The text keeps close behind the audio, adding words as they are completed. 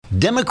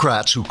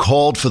Democrats who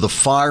called for the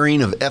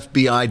firing of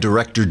FBI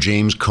Director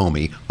James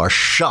Comey are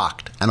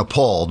shocked and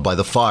appalled by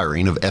the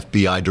firing of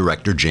FBI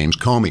Director James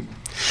Comey.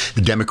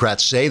 The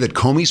Democrats say that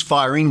Comey's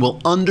firing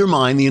will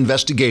undermine the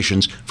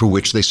investigations for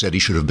which they said he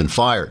should have been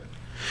fired.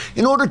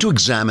 In order to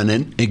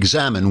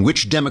examine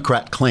which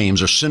Democrat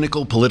claims are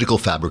cynical political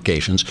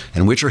fabrications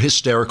and which are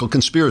hysterical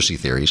conspiracy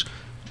theories,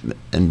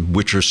 and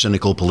which are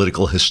cynical,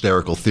 political,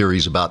 hysterical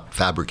theories about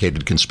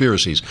fabricated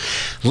conspiracies,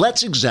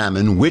 let's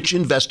examine which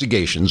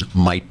investigations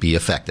might be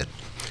affected.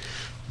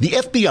 The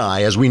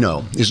FBI, as we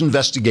know, is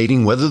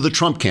investigating whether the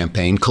Trump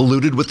campaign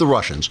colluded with the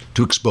Russians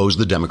to expose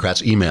the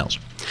Democrats' emails.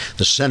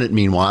 The Senate,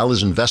 meanwhile,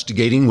 is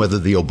investigating whether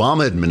the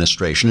Obama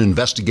administration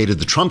investigated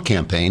the Trump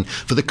campaign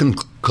for the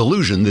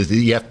collusion that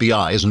the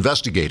FBI is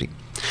investigating.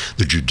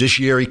 The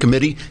Judiciary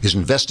Committee is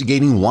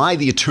investigating why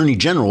the Attorney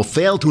General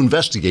failed to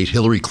investigate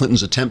Hillary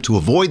Clinton's attempt to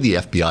avoid the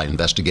FBI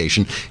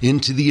investigation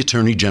into the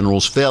Attorney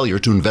General's failure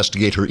to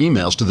investigate her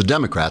emails to the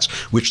Democrats,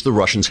 which the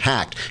Russians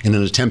hacked in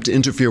an attempt to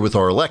interfere with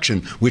our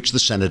election, which the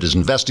Senate is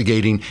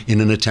investigating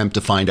in an attempt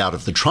to find out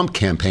if the Trump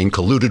campaign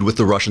colluded with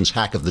the Russians'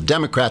 hack of the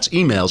Democrats'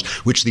 emails,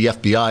 which the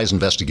FBI is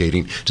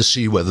investigating to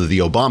see whether the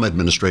Obama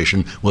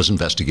administration was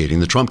investigating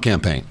the Trump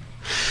campaign.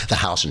 The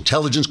House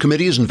Intelligence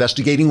Committee is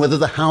investigating whether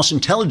the House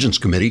Intelligence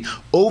Committee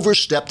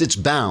overstepped its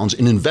bounds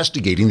in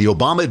investigating the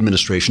Obama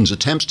administration's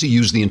attempts to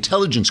use the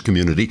intelligence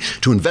community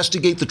to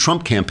investigate the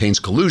Trump campaign's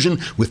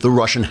collusion with the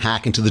Russian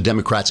hack into the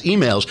Democrats'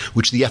 emails,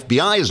 which the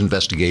FBI is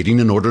investigating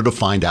in order to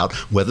find out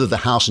whether the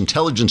House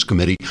Intelligence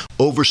Committee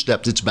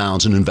overstepped its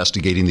bounds in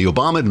investigating the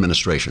Obama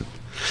administration.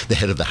 The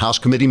head of the House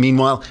committee,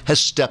 meanwhile,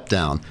 has stepped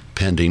down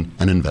pending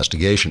an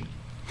investigation.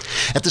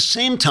 At the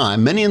same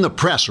time, many in the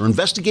press are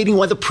investigating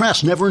why the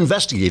press never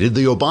investigated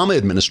the Obama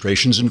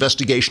administration's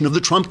investigation of the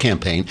Trump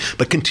campaign,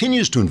 but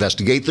continues to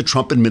investigate the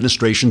Trump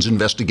administration's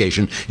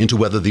investigation into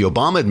whether the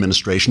Obama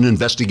administration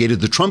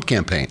investigated the Trump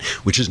campaign,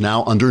 which is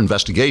now under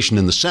investigation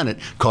in the Senate,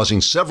 causing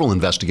several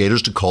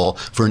investigators to call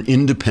for an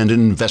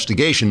independent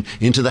investigation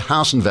into the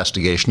House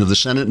investigation of the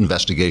Senate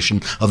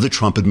investigation of the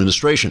Trump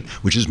administration,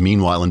 which is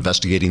meanwhile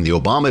investigating the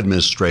Obama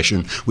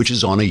administration, which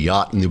is on a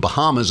yacht in the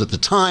Bahamas at the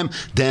time,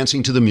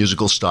 dancing to the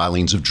musical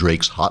stylings of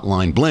Drake's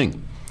Hotline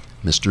Bling.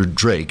 Mr.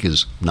 Drake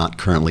is not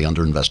currently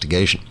under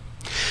investigation.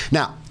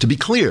 Now, to be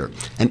clear,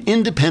 an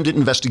independent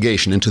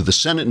investigation into the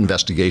Senate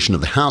investigation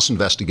of the House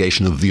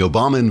investigation of the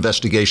Obama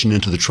investigation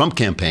into the Trump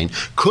campaign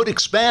could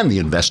expand the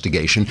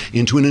investigation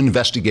into an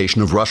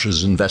investigation of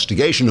Russia's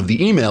investigation of the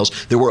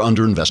emails that were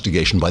under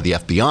investigation by the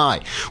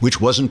FBI,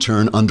 which was in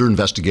turn under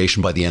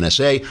investigation by the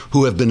NSA,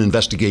 who have been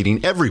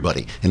investigating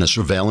everybody in a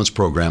surveillance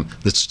program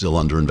that's still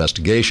under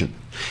investigation.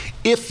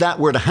 If that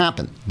were to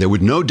happen, there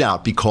would no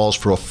doubt be calls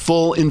for a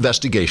full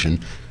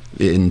investigation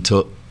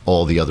into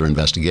all the other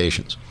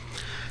investigations.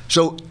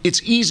 So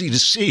it's easy to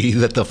see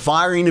that the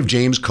firing of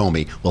James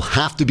Comey will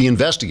have to be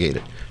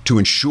investigated to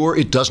ensure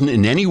it doesn't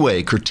in any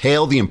way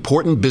curtail the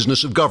important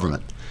business of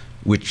government,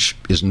 which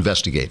is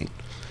investigating.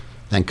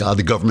 Thank God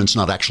the government's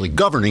not actually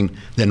governing,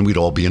 then we'd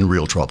all be in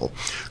real trouble.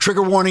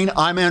 Trigger warning,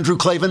 I'm Andrew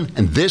Klavan,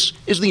 and this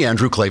is The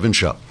Andrew Klavan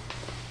Show.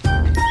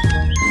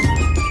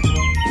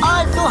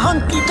 I feel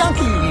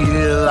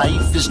hunky-dunky,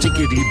 life is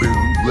tickety-boo.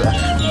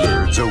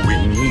 Birds are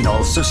winging,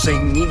 also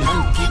singing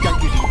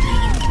hunky-dunky-doo.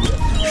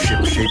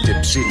 Ship-shape,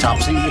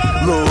 tipsy-topsy,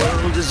 the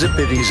world is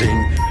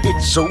zippity-zing.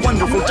 It's a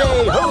wonderful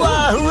day,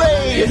 hurrah,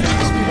 hooray! It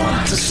makes me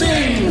want to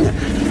sing.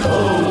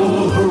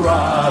 Oh,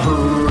 hurrah,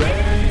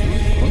 hooray!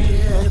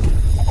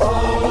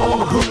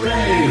 Oh,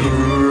 hooray,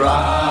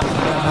 hurrah!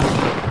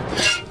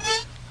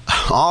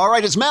 All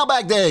right, it's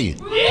Mailbag Day.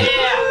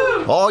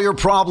 Yeah! All your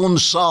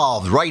problems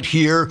solved right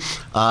here.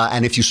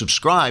 And if you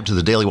subscribe to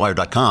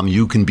thedailywire.com,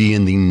 you can be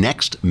in the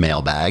next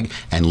mailbag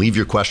and leave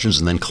your questions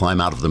and then climb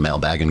out of the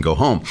mailbag and go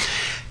home.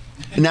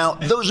 Now,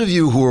 those of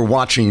you who are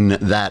watching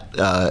that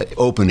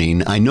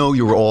opening, I know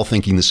you were all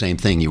thinking the same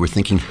thing. You were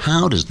thinking,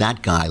 how does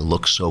that guy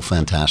look so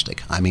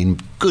fantastic? I mean,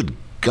 good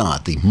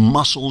God, the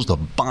muscles, the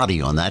body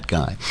on that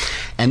guy.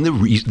 And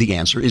the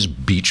answer is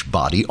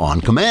Beachbody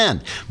on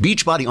Command.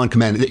 Beachbody on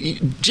Command.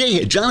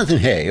 Jonathan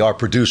Hay, our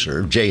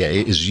producer,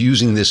 J.A., is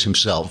using this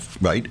himself,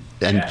 right?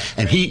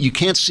 And he, you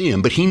can't see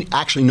him, but he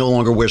actually no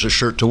longer wears a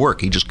shirt to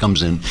work. He just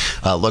comes in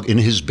in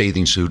his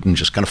bathing suit and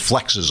just kind of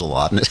flexes a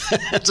lot. And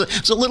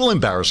it's a little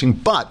embarrassing,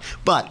 but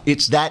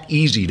it's that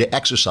easy to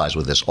exercise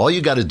with this. All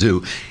you got to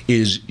do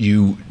is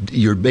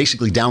you're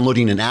basically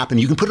downloading an app,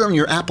 and you can put it on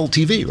your Apple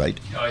TV, right?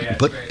 Oh, yeah.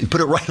 Put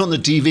it right on the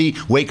TV,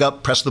 wake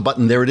up, press the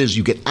button, there it is.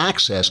 You get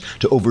access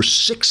to over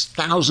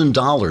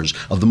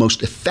 $6,000 of the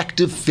most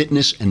effective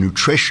fitness and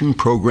nutrition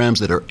programs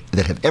that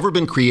have ever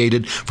been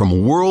created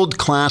from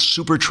world-class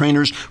super trained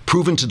trainers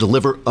proven to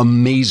deliver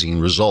amazing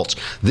results.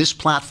 This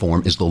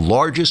platform is the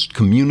largest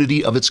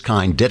community of its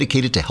kind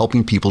dedicated to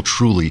helping people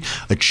truly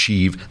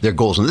achieve their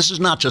goals. And this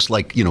is not just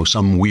like,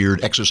 some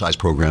weird exercise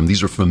program.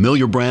 These are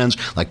familiar brands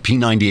like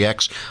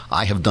P90X.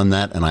 I have done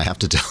that, and I have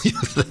to tell you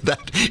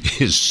that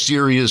is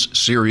serious,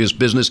 serious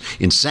business.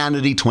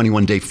 Insanity,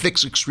 21-day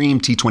fix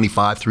extreme,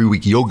 T25,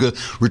 3-week yoga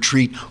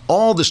retreat,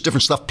 all this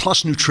different stuff,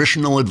 plus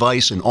nutritional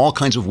advice in all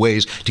kinds of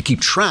ways to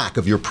keep track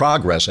of your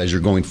progress as you're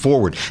going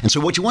forward. And so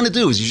what you want to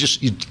do is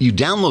you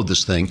download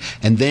this thing,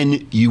 and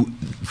then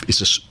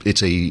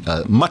it's a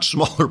much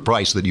smaller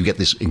price that you get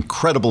this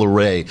incredible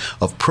array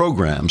of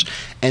programs,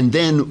 and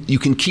then you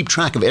can keep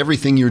track of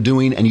everything you're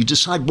doing, and you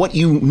decide what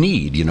you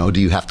need.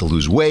 Do you have to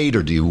lose weight,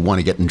 or do you want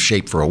to get in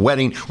shape for a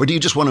wedding, or do you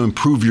just want to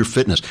improve your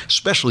fitness?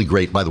 Especially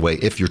great, by the way,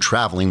 if you're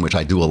traveling, which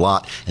I do a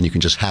lot, and you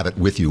can just have it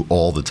with you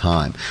all the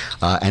time.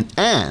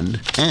 And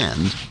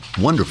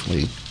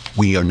wonderfully,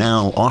 we are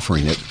now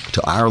offering it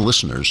to our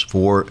listeners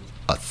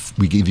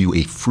we give you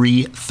a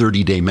free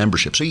 30-day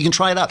membership. So you can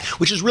try it out,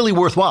 which is really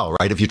worthwhile,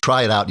 right? If you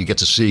try it out, you get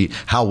to see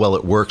how well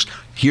it works.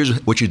 Here's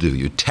what you do.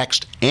 You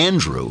text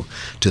Andrew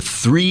to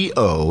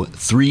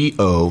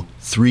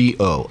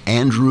 303030.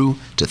 Andrew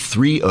to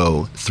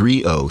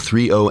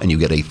 303030, and you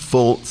get a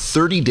full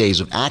 30 days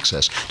of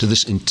access to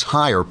this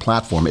entire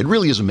platform. It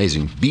really is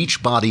amazing.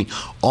 Beachbody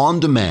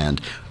on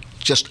demand.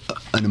 Just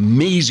an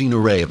amazing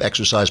array of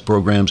exercise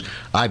programs.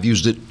 I've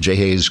used it. Jay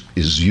Hayes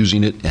is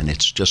using it, and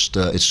it's just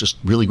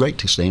really great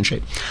to stay in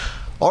shape.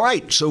 All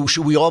right, so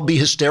should we all be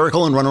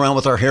hysterical and run around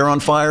with our hair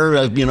on fire?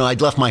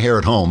 I'd left my hair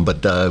at home,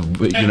 but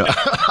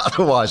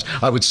otherwise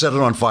I would set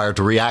it on fire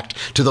to react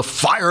to the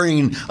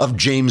firing of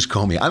James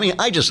Comey. I mean,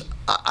 I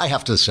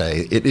have to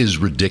say, it is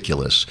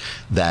ridiculous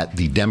that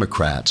the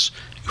Democrats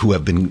who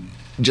have been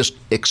just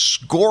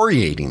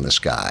excoriating this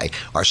guy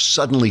are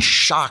suddenly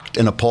shocked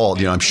and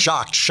appalled. I'm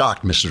shocked,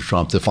 Mr.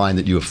 Trump, to find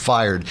that you have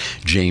fired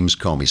James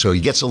Comey. So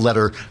he gets a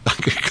letter,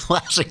 like a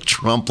classic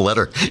Trump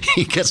letter.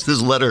 He gets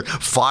this letter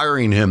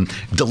firing him,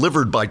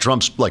 delivered by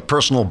Trump's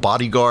personal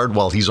bodyguard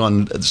while he's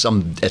at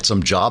some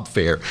job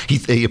fair.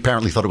 He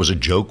apparently thought it was a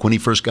joke when he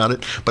first got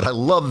it. But I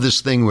love this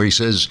thing where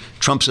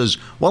Trump says,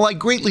 "Well, I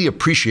greatly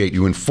appreciate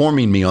you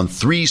informing me on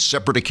 3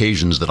 separate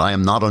occasions that I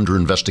am not under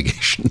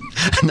investigation.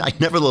 And I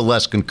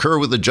nevertheless concur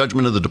with the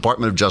judgment of the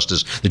Department of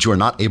Justice that you are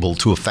not able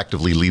to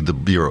effectively lead the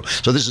Bureau."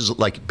 So this is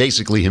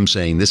basically him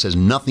saying this has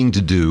nothing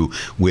to do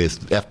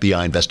with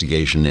FBI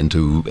investigation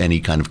into any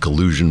kind of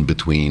collusion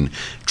between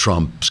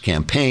Trump's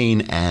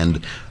campaign and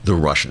the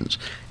Russians.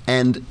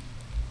 And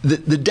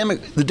the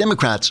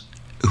Democrats,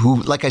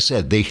 who, like I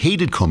said, they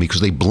hated Comey because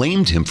they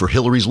blamed him for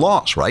Hillary's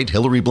loss, right?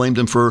 Hillary blamed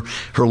him for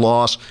her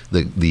loss.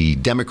 The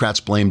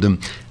Democrats blamed him.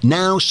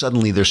 Now,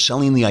 suddenly, they're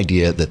selling the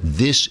idea that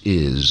this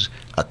is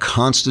a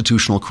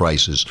constitutional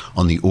crisis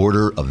on the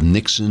order of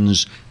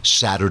Nixon's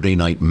Saturday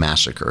Night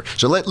Massacre.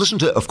 So listen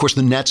to, of course,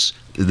 the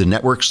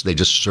networks, they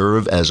just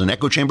serve as an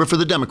echo chamber for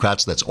the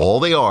Democrats. That's all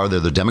they are. They're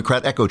the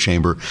Democrat echo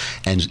chamber.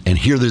 And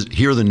here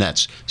are the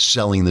Nets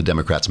selling the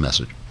Democrats'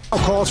 message.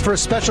 Calls for a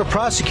special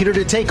prosecutor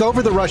to take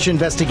over the Russia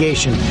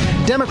investigation.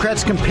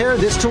 Democrats compare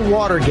this to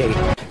Watergate.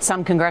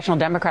 Some congressional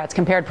Democrats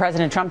compared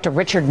President Trump to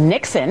Richard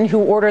Nixon, who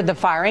ordered the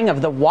firing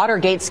of the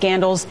Watergate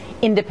scandal's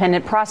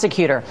independent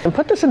prosecutor. And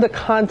put this into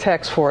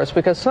context for us,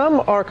 because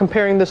some are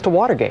comparing this to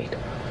Watergate.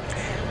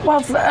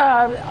 Well,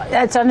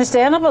 it's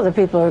understandable that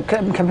people are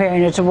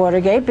comparing it to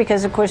Watergate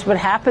because, of course, what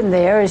happened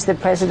there is that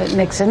President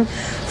Nixon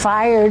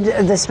fired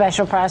the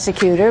special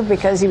prosecutor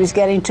because he was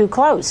getting too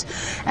close.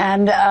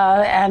 And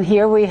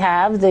here we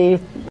have the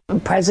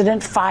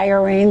president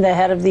firing the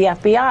head of the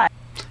FBI.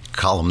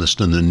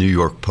 Columnist in the New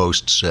York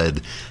Post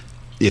said,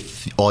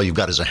 if all you've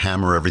got is a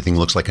hammer, everything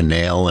looks like a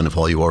nail. And if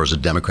all you are is a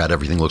Democrat,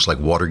 everything looks like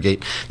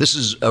Watergate. This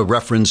is a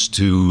reference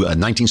to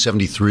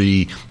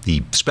 1973.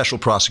 The special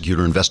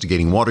prosecutor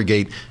investigating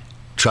Watergate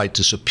tried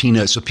to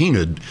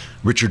subpoenaed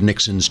Richard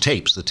Nixon's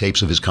tapes, the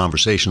tapes of his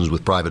conversations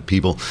with private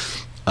people.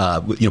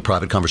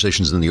 Private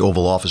conversations in the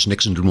Oval Office.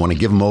 Nixon didn't want to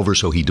give them over,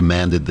 so he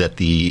demanded that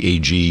the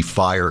AG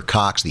fire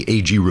Cox. The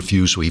AG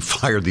refused, so he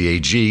fired the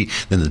AG.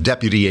 Then the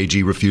deputy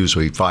AG refused, so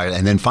he fired.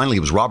 And then finally,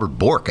 it was Robert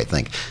Bork, I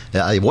think.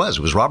 It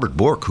was Robert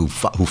Bork who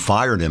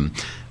fired him,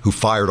 who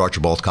fired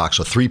Archibald Cox.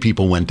 So 3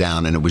 people went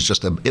down, and it was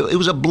just it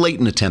was a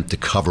blatant attempt to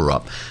cover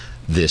up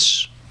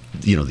this,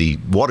 the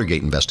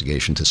Watergate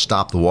investigation, to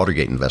stop the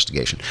Watergate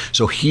investigation.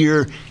 So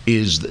here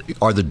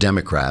are the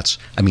Democrats.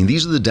 I mean,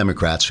 these are the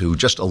Democrats who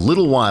just a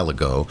little while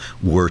ago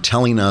were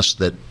telling us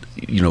that,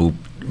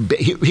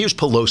 here's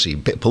Pelosi.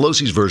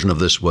 Pelosi's version of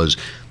this was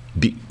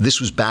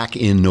back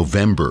in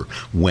November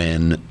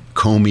when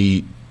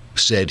Comey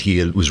said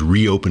he was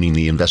reopening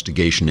the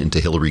investigation into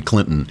Hillary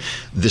Clinton.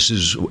 This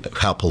is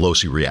how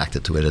Pelosi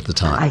reacted to it at the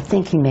time. I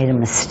think he made a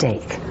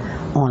mistake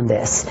on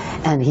this,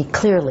 and he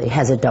clearly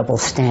has a double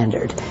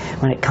standard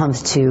when it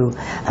comes to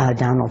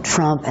Donald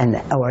Trump,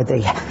 or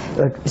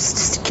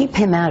keep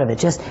him out of it.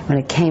 Just when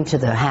it came to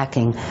the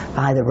hacking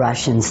by the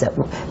Russians,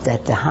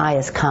 that the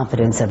highest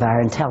competence of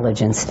our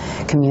intelligence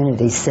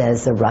community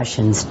says the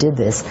Russians did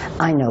this.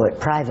 I know it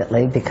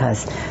privately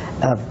because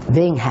of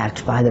being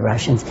hacked by the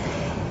Russians.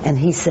 And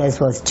he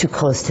says, well, it's too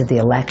close to the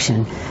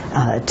election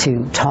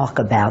to talk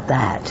about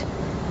that.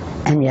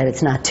 And yet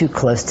it's not too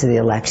close to the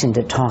election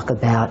to talk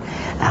about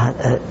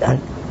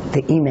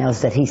the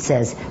emails that he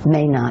says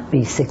may not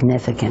be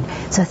significant.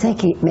 So I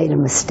think he made a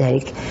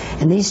mistake.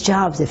 And these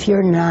jobs, if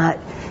you're not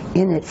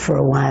in it for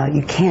a while,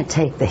 you can't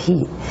take the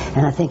heat.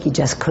 And I think he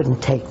just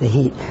couldn't take the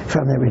heat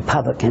from the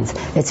Republicans.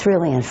 It's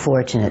really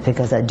unfortunate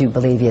because I do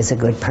believe he is a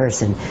good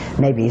person.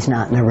 Maybe he's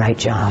not in the right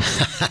job.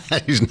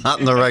 He's not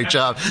in the right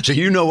job. So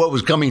you know what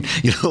was coming.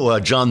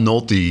 John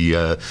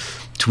Nolte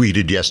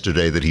tweeted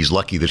yesterday that he's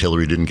lucky that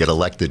Hillary didn't get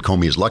elected.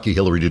 Comey is lucky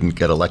Hillary didn't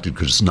get elected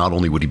because not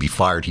only would he be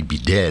fired, he'd be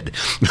dead.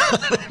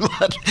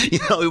 But,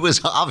 it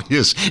was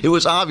obvious. It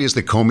was obvious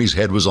that Comey's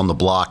head was on the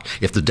block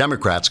if the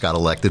Democrats got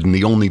elected, and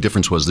the only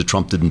difference was that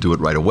Trump didn't do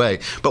it right away.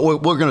 But we're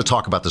going to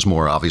talk about this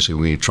more, obviously,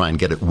 when we try and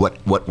get at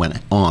what went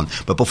on.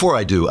 But before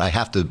I do, I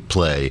have to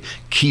play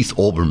Keith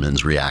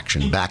Olbermann's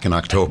reaction back in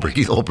October.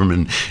 Keith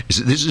Olbermann,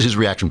 this is his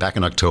reaction back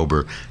in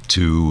October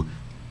to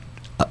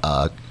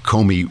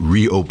Comey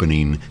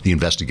reopening the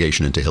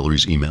investigation into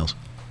Hillary's emails.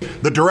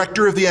 The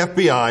director of the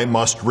FBI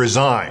must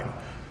resign.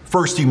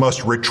 First, he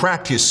must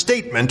retract his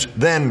statement,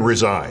 then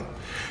resign.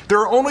 There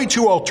are only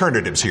two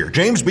alternatives here.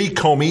 James B.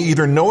 Comey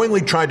either knowingly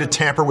tried to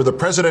tamper with a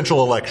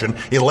presidential election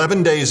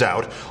 11 days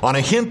out on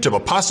a hint of a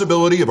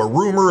possibility of a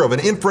rumor of an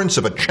inference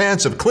of a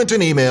chance of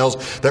Clinton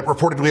emails that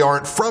reportedly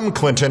aren't from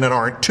Clinton and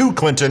aren't to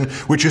Clinton,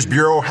 which his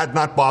bureau had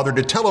not bothered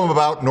to tell him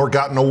about nor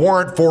gotten a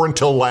warrant for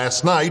until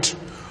last night.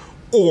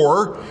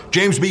 Or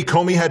James B.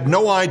 Comey had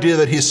no idea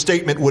that his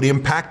statement would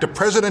impact a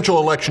presidential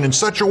election in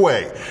such a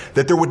way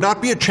that there would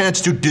not be a chance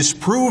to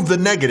disprove the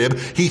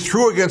negative he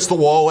threw against the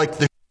wall like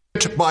the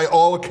shit, by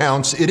all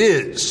accounts, it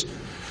is.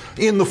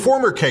 In the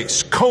former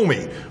case,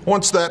 Comey,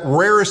 once that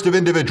rarest of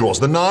individuals,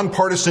 the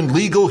nonpartisan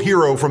legal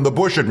hero from the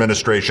Bush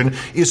administration,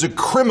 is a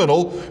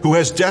criminal who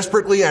has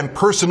desperately and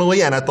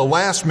personally and at the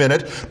last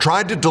minute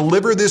tried to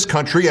deliver this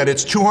country and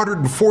its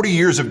 240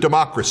 years of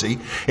democracy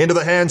into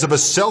the hands of a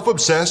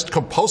self-obsessed,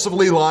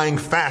 compulsively lying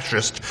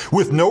fascist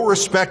with no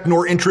respect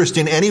nor interest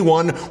in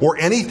anyone or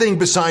anything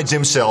besides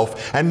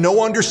himself and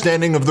no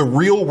understanding of the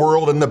real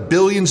world and the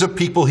billions of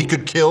people he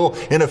could kill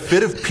in a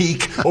fit of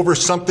pique over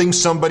something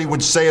somebody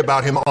would say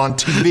about him on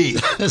TV.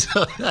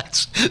 So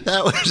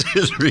that was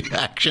his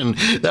reaction.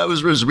 That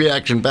was his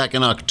reaction back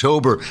in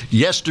October.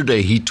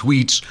 Yesterday, he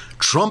tweets,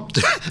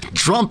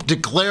 Trump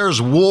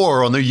declares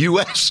war on the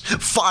U.S.,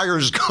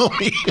 fires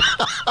Comey.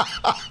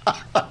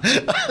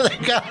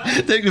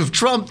 If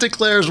Trump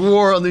declares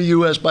war on the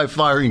U.S. by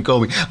firing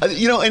Comey.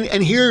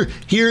 And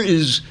here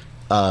is...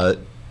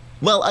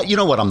 Well, you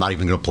know what? I'm not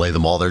even going to play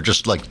them all. They're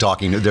just like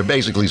talking. They're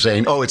basically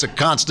saying, oh, it's a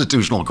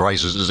constitutional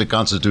crisis. It's a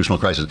constitutional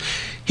crisis.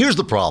 Here's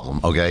the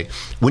problem, okay?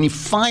 When you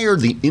fire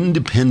the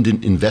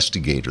independent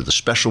investigator, the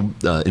special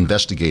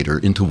investigator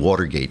into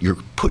Watergate, you're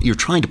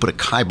trying to put a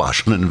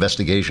kibosh on an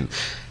investigation.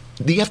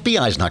 The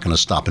FBI is not going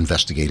to stop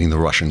investigating the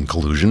Russian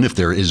collusion if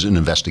there is an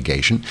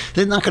investigation.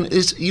 They're not going to.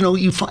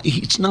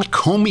 It's not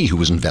Comey who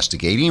was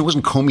investigating. It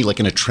wasn't Comey like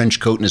in a trench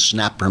coat and a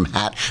snap brim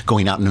hat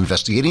going out and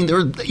investigating. There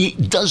are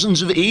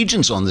dozens of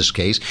agents on this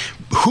case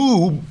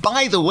who,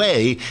 by the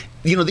way,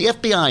 the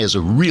FBI is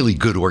a really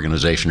good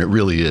organization. It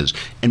really is.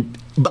 And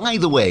by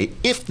the way,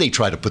 if they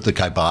try to put the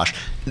kibosh,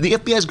 the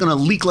FBI is going to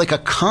leak like a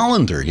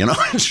colander.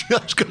 It's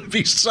just going to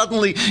be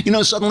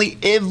suddenly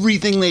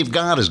everything they've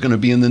got is going to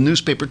be in the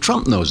newspaper.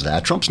 Trump knows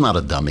that. Trump's not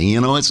a dummy.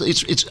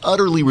 It's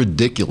utterly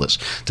ridiculous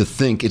to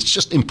think. It's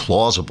just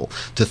implausible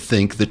to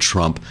think that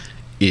Trump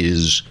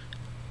is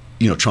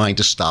trying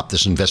to stop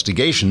this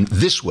investigation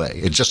this way.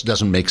 It just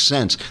doesn't make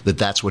sense that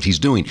that's what he's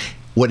doing.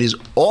 What is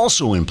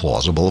also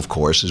implausible, of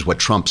course, is what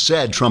Trump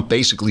said. Trump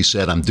basically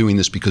said, I'm doing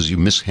this because you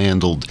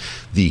mishandled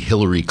the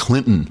Hillary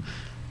Clinton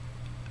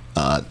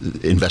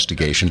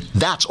investigation.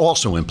 That's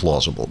also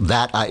implausible.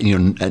 That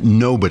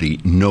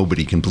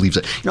nobody can believe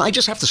that. I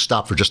just have to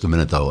stop for just a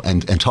minute, though,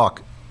 and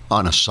talk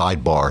on a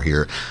sidebar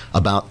here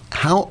about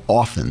how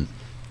often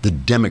the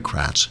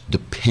Democrats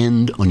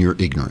depend on your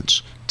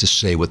ignorance to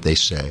say what they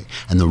say.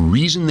 And the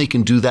reason they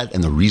can do that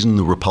and the reason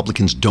the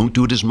Republicans don't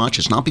do it as much,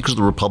 it's not because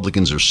the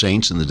Republicans are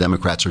saints and the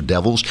Democrats are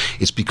devils.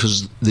 It's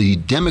because the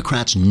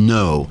Democrats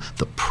know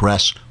the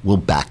press will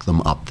back them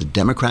up. The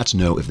Democrats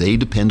know if they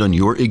depend on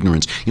your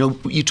ignorance.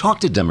 You talk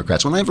to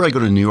Democrats. Whenever I go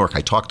to New York,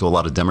 I talk to a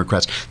lot of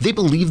Democrats. They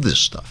believe this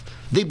stuff.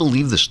 They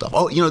believe this stuff.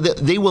 Oh,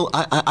 they will.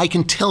 I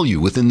can tell you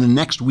within the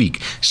next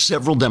week,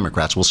 several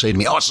Democrats will say to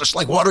me, "Oh, it's just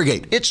like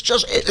Watergate. It's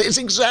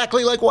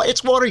exactly like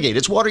it's Watergate.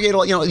 It's Watergate."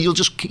 You'll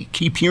just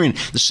keep hearing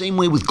the same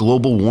way with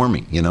global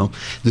warming.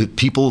 The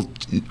people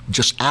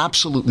just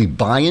absolutely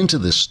buy into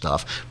this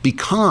stuff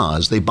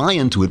because they buy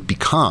into it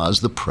because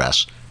the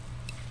press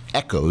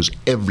echoes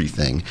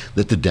everything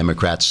that the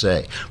Democrats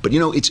say. But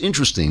it's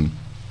interesting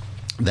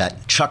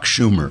that Chuck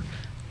Schumer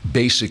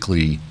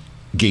basically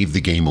gave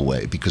the game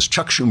away, because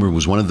Chuck Schumer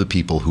was one of the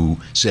people who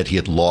said he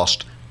had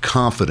lost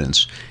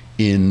confidence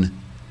in.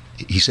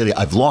 He said,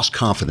 "I've lost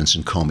confidence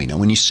in Comey." Now,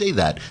 when you say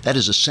that, that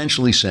is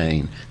essentially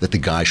saying that the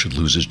guy should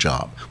lose his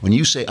job. When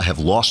you say, "I have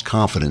lost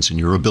confidence in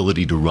your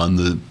ability to run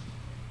the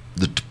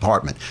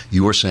department,"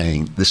 you are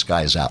saying this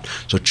guy is out.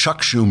 So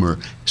Chuck Schumer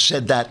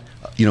said that,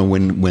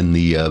 when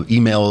the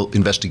email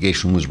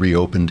investigation was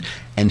reopened,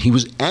 and he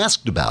was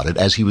asked about it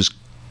as he was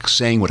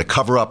saying what a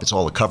cover-up, it's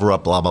all a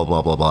cover-up, blah, blah,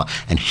 blah, blah, blah.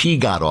 And he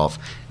got off,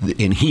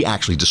 and he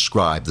actually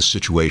described the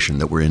situation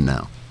that we're in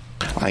now.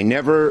 I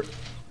never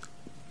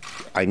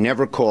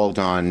called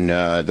on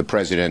the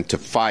president to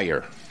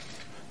fire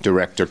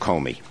Director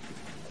Comey.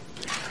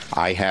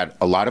 I had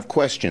a lot of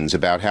questions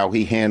about how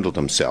he handled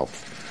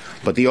himself.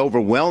 But the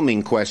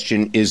overwhelming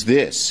question is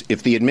this: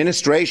 if the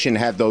administration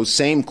had those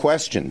same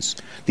questions,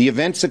 the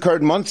events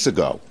occurred months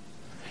ago,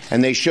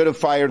 and they should have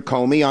fired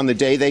Comey on the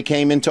day they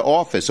came into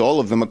office. All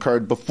of them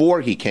occurred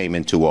before he came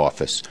into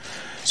office.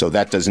 So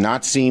that does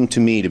not seem to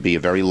me to be a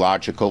very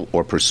logical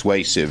or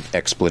persuasive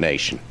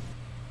explanation.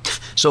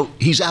 So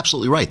he's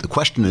absolutely right. The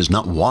question is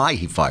not why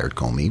he fired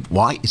Comey.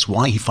 It's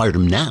why he fired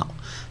him now.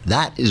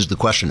 That is the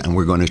question, and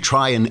we're going to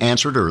try and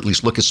answer it, or at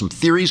least look at some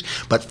theories.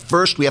 But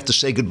first, we have to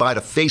say goodbye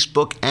to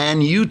Facebook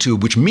and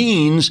YouTube, which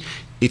means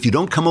if you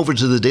don't come over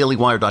to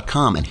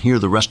thedailywire.com and hear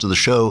the rest of the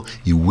show,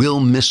 you will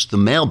miss the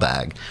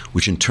mailbag,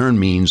 which in turn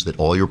means that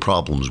all your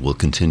problems will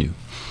continue.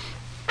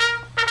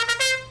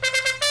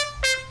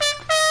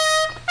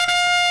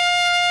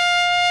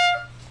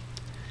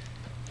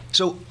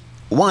 So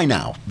why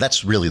now?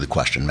 That's really the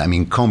question. I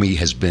mean, Comey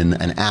has been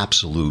an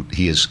absolute,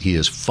 he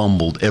has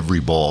fumbled every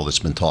ball that's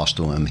been tossed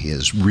to him. He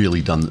has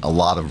really done a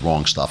lot of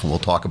wrong stuff, and we'll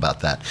talk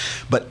about that.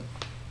 But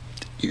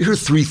here are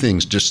three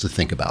things just to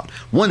think about.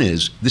 One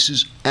is, this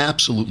is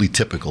absolutely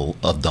typical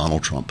of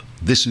Donald Trump.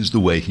 This is the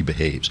way he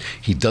behaves.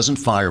 He doesn't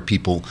fire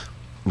people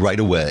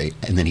right away,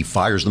 and then he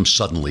fires them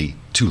suddenly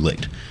too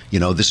late.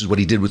 This is what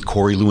he did with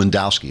Corey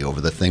Lewandowski over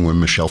the thing where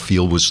Michelle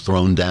Field was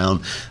thrown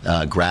down,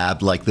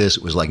 grabbed like this.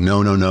 It was like,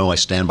 no, I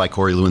stand by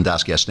Corey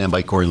Lewandowski. I stand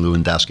by Corey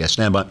Lewandowski. I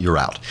stand by, you're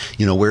out.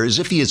 Whereas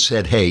if he had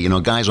said, hey,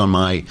 guys on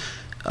my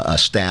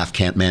staff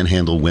can't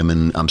manhandle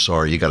women, I'm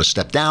sorry, you got to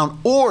step down.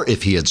 Or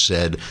if he had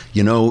said,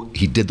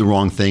 he did the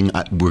wrong thing,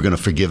 we're going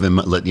to forgive him,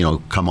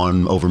 come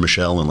on over,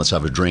 Michelle, and let's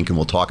have a drink and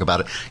we'll talk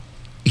about it.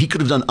 He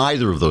could have done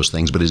either of those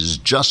things, but it is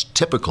just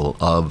typical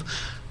of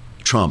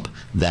Trump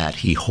that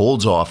he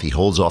holds off,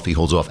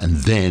 and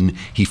then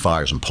he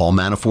fires him. Paul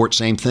Manafort,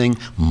 same thing.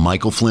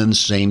 Michael Flynn,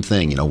 same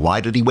thing.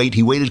 Why did he wait?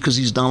 He waited because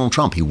he's Donald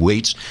Trump. He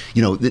waits.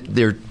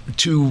 There are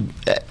two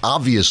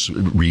obvious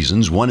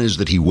reasons. One is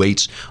that he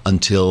waits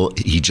until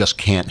he just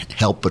can't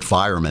help but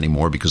fire him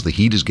anymore because the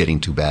heat is getting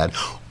too bad.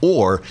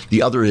 Or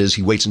the other is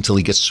he waits until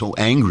he gets so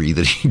angry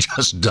that he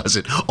just does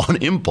it on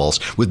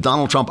impulse. With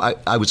Donald Trump,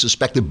 I would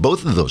suspect that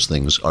both of those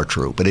things are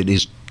true, but it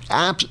is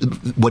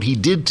what he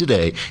did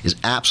today is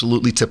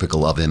absolutely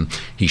typical of him.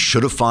 He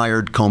should have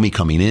fired Comey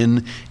coming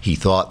in. He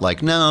thought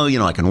no,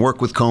 I can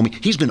work with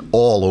Comey. He's been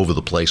all over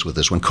the place with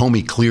this. When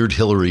Comey cleared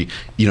Hillary,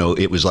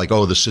 it was like,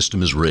 oh, the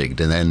system is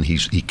rigged. And then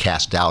he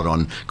cast doubt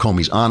on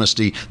Comey's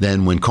honesty.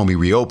 Then when Comey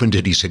reopened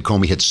it, he said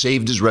Comey had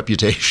saved his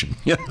reputation,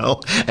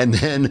 And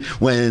then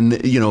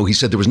when, he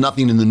said there was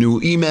nothing in the new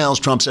emails,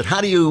 Trump said,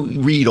 how do you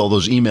read all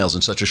those emails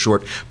in such a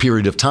short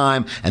period of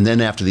time? And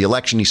then after the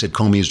election, he said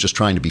Comey is just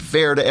trying to be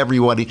fair to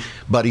everybody.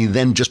 But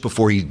then just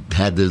before he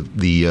had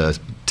the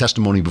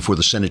testimony before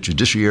the Senate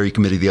Judiciary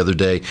Committee the other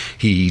day,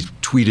 he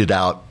tweeted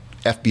out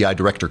FBI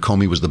Director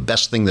Comey was the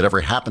best thing that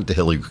ever happened to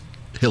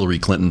Hillary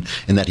Clinton,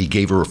 and that he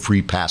gave her a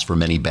free pass for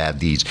many bad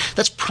deeds.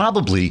 That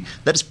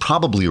is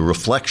probably a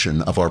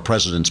reflection of our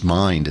president's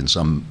mind in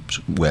some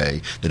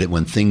way, that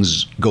when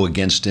things go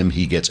against him,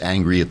 he gets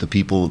angry at the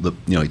people.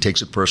 He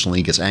takes it personally.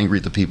 He gets angry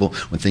at the people.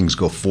 When things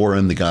go for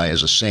him, the guy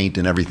is a saint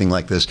and everything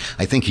like this.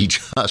 I think he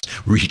just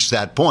reached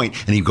that point,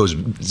 and he goes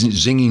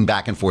zinging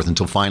back and forth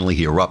until finally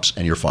he erupts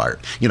and you're fired.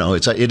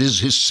 It is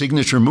his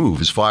signature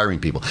move, is firing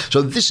people.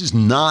 So this is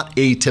not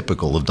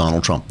atypical of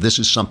Donald Trump. This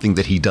is something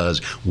that he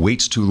does,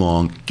 waits too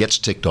long, gets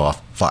ticked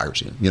off,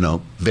 fires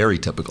you, very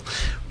typical.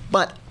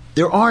 But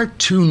there are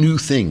two new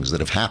things that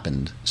have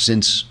happened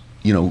since,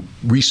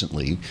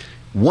 recently.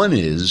 One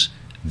is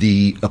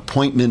the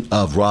appointment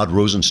of Rod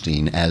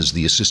Rosenstein as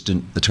the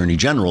Assistant Attorney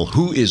General,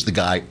 who is the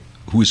guy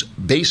who is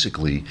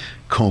basically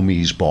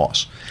Comey's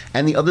boss.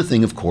 And the other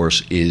thing, of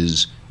course,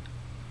 is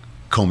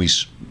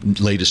Comey's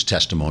latest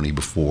testimony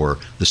before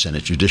the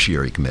Senate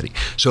Judiciary Committee.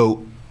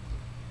 So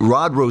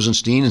Rod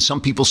Rosenstein, and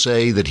some people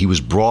say that he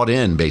was brought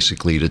in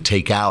basically to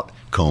take out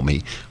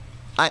Comey.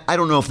 I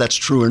don't know if that's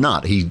true or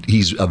not.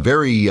 He's a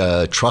very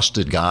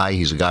trusted guy.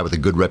 He's a guy with a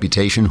good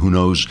reputation. Who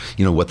knows,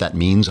 what that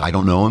means? I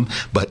don't know him.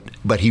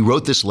 But he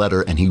wrote this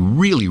letter, and he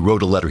really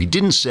wrote a letter. He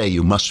didn't say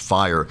you must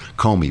fire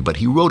Comey, but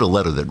he wrote a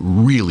letter that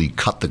really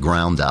cut the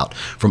ground out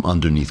from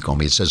underneath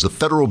Comey. It says, the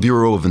Federal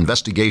Bureau of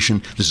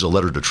Investigation, this is a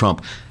letter to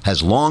Trump,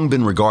 has long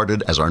been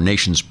regarded as our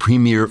nation's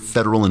premier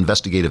federal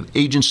investigative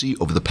agency.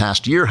 Over the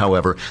past year,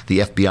 however, the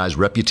FBI's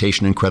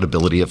reputation and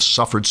credibility have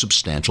suffered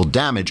substantial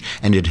damage,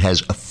 and it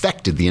has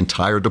affected the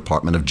entire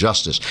Department of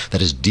Justice.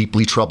 That is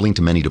deeply troubling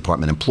to many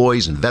department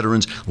employees and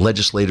veterans,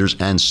 legislators,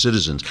 and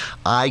citizens.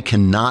 I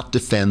cannot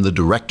defend the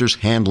director's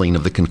handling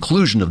of the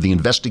conclusion of the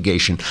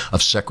investigation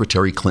of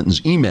Secretary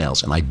Clinton's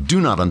emails, and I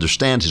do not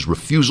understand his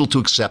refusal to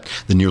accept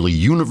the nearly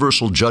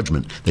universal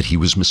judgment that he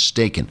was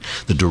mistaken.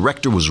 The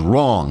director was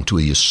wrong to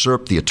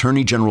usurp the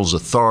Attorney General's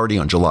authority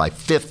on July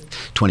 5th,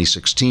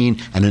 2016,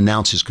 and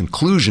announce his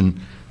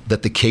conclusion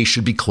that the case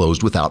should be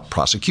closed without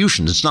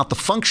prosecution. It's not the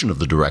function of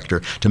the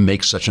director to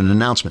make such an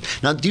announcement.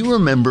 Now, do you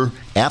remember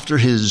after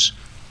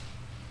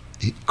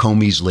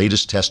Comey's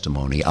latest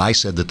testimony, I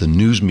said that the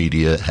news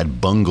media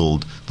had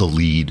bungled the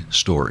lead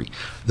story.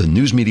 The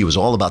news media was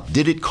all about,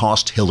 did it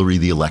cost Hillary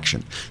the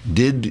election?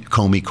 Did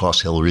Comey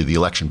cost Hillary the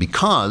election?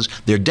 Because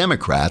they're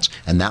Democrats,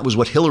 and that was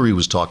what Hillary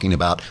was talking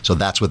about, so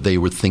that's what they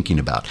were thinking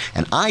about.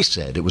 And I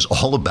said it was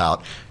all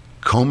about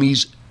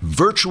Comey's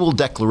virtual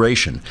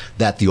declaration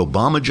that the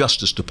Obama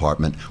Justice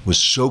Department was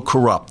so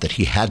corrupt that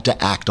he had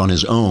to act on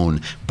his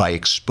own by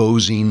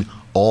exposing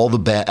all the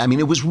bad. I mean,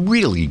 it was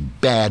really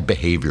bad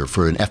behavior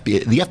for an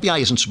FBI. The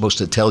FBI isn't supposed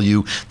to tell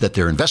you that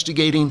they're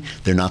investigating.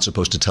 They're not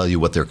supposed to tell you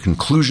what their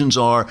conclusions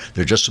are.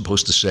 They're just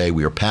supposed to say,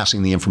 we are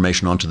passing the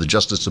information on to the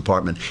Justice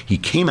Department. He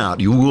came out,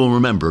 you will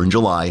remember, in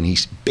July, and he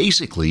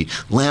basically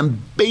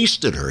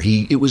lambasted her.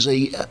 It was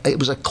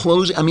a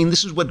closing. I mean,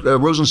 this is what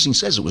Rosenstein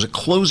says. It was a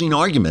closing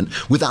argument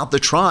without the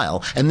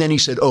trial. And then he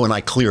said, and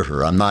I clear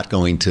her. I'm not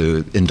going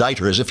to indict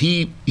her, as if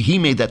he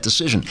made that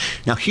decision.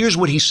 Now, here's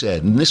what he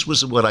said, and this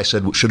was what I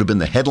said should have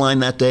been the headline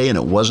that day, and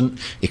it wasn't,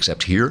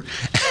 except here.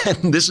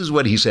 And this is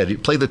what he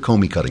said. Play the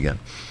Comey cut again.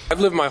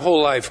 I've lived my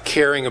whole life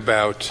caring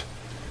about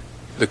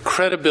the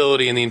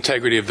credibility and the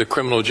integrity of the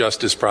criminal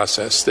justice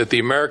process, that the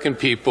American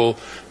people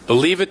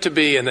believe it to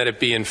be, and that it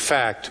be, in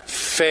fact,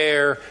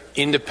 fair,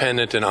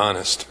 independent, and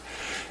honest.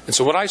 And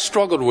so what I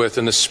struggled with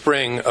in the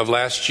spring of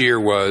last year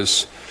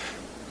was,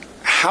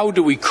 how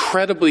do we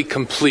credibly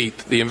complete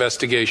the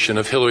investigation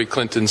of Hillary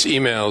Clinton's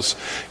emails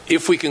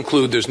if we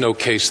conclude there's no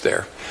case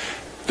there?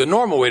 The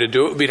normal way to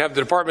do it would be to have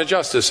the Department of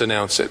Justice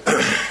announce it.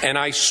 And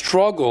I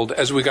struggled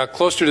as we got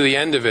closer to the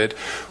end of it.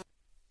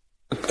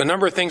 A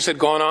number of things had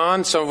gone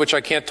on, some of which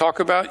I can't talk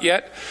about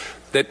yet,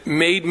 that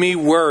made me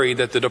worry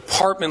that the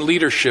department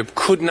leadership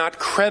could not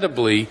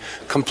credibly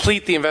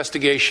complete the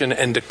investigation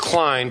and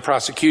decline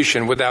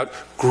prosecution without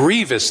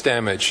grievous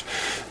damage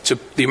to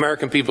the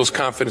American people's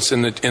confidence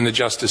in the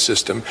justice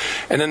system.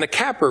 And then the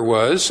capper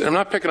was, and I'm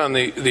not picking on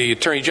the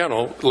Attorney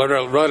General,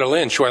 Loretta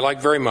Lynch, who I like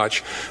very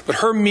much, but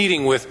her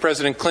meeting with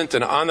President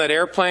Clinton on that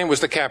airplane was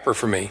the capper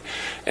for me.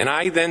 And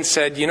I then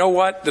said, you know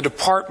what, the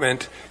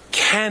department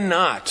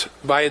cannot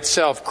by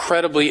itself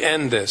credibly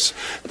end this.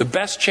 The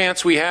best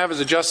chance we have as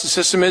a justice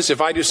system is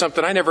if I do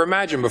something I never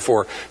imagined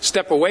before,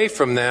 step away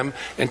from them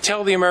and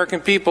tell the American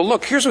people,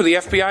 look, here's what the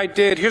FBI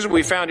did, here's what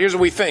we found, here's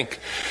what we think.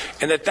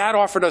 And that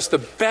offered us the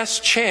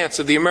best chance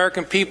of the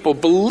American people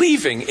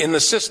believing in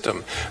the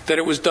system, that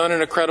it was done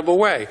in a credible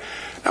way.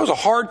 That was a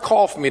hard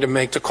call for me to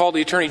make, to call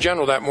the Attorney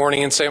General that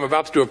morning and say, I'm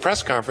about to do a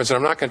press conference and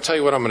I'm not going to tell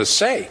you what I'm going to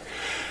say.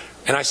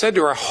 And I said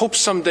to her, I hope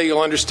someday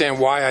you'll understand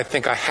why I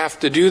think I have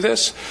to do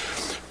this.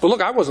 But look,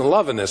 I wasn't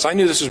loving this. I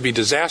knew this would be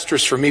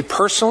disastrous for me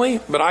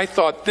personally, but I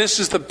thought this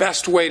is the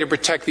best way to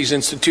protect these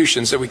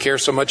institutions that we care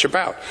so much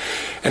about.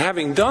 And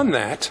having done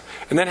that,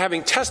 and then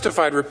having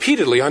testified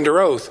repeatedly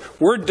under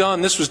oath, we're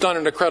done, this was done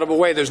in a credible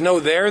way, there's no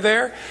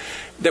there,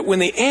 that when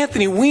the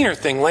Anthony Weiner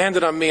thing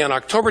landed on me on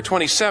October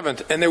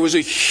 27th, and there was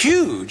a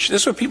huge,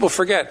 this is what people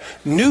forget,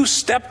 new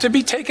step to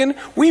be taken,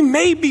 we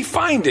may be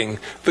finding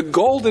the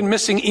golden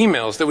missing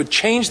emails that would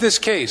change this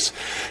case.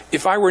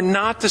 If I were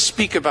not to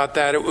speak about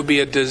that, it would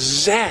be a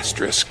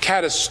disastrous,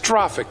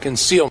 catastrophic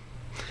concealment.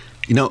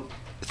 You know,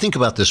 think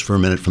about this for a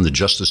minute from the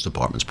Justice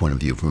Department's point of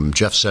view, from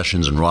Jeff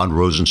Sessions and Rod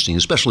Rosenstein,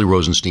 especially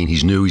Rosenstein.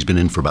 He's new. He's been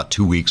in for about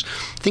 2 weeks.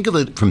 Think of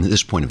it from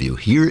this point of view.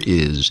 Here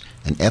is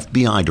an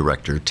FBI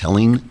director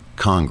telling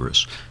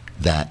Congress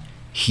that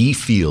he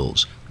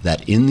feels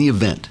that in the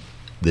event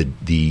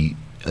that the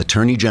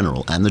Attorney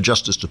General and the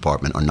Justice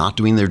Department are not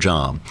doing their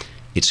job,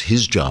 it's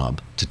his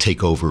job to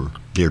take over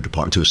their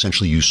department, to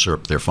essentially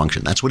usurp their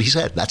function. That's what he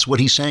said. That's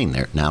what he's saying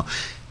there. Now,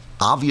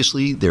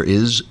 obviously, there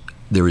is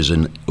there is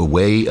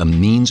a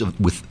means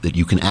that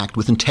you can act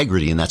with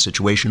integrity in that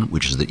situation,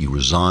 which is that you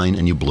resign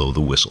and you blow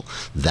the whistle.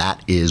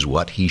 That is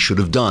what he should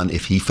have done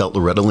if he felt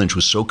Loretta Lynch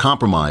was so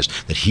compromised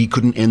that he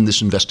couldn't end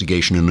this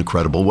investigation in a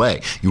credible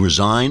way. You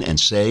resign and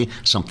say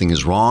something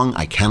is wrong.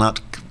 I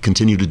cannot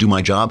continue to do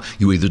my job.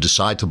 You either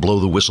decide to blow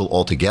the whistle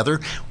altogether,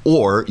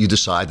 or you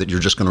decide that you're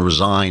just going to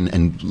resign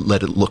and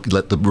let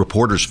the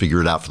reporters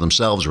figure it out for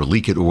themselves, or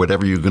leak it, or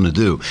whatever you're going to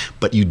do.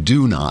 But you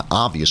do not,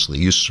 obviously,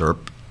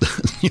 usurp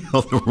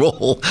the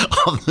role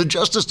of the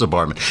Justice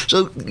Department.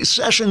 So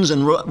Sessions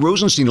and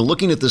Rosenstein are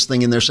looking at this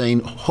thing and they're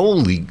saying,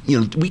 holy,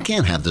 we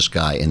can't have this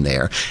guy in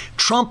there.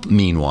 Trump,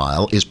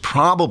 meanwhile, is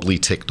probably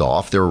ticked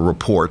off. There are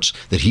reports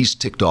that he's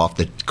ticked off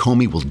that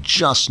Comey will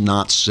just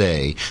not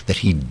say that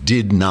he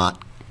did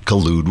not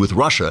collude with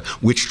Russia,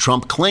 which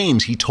Trump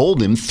claims he told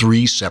him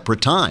 3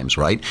 separate times,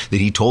 right?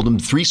 That he told him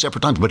 3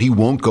 separate times, but he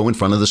won't go in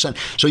front of the Senate.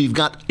 So you've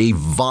got a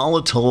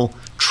volatile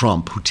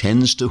Trump who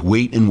tends to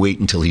wait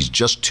until he's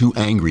just too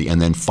angry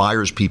and then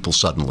fires people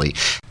suddenly.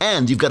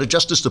 And you've got a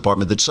Justice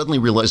Department that suddenly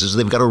realizes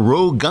they've got a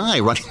rogue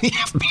guy running the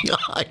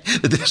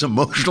FBI, this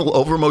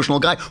over-emotional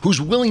guy who's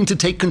willing to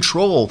take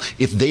control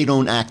if they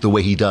don't act the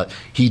way he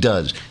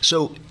does.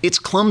 So it's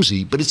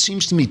clumsy, but it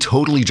seems to me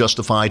totally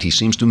justified. He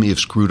seems to me have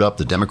screwed up.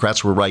 The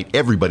Democrats were right.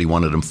 Everybody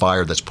wanted him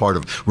fired. That's part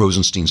of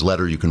Rosenstein's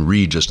letter. You can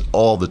read just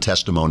all the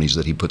testimonies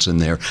that he puts in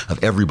there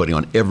of everybody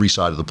on every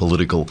side of the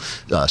political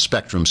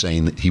spectrum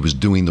saying that he was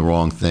doing the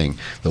wrong thing.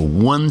 The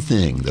one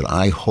thing that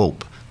I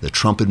hope the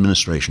Trump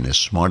administration is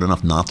smart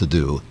enough not to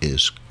do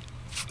is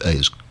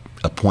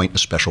appoint a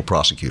special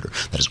prosecutor.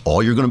 That is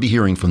all you're going to be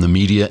hearing from the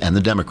media and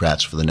the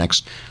Democrats for the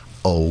next,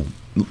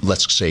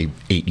 let's say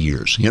 8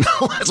 years.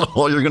 That's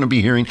all you're going to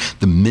be hearing.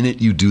 The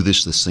minute you do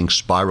this thing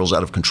spirals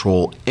out of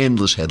control.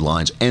 Endless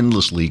headlines,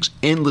 endless leaks,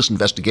 endless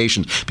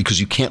investigations, because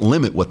you can't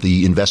limit what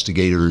the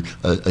investigator,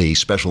 a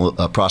special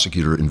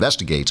prosecutor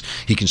investigates.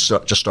 He can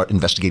just start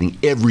investigating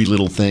every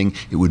little thing.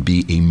 It would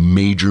be a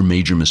major,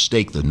 major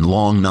mistake. The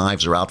long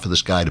knives are out for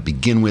this guy to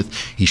begin with.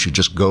 He should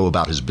just go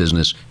about his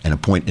business and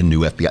appoint a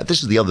new FBI.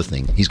 This is the other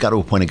thing. He's got to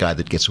appoint a guy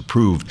that gets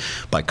approved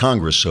by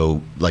Congress.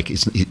 So,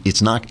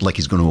 it's not like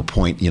he's going to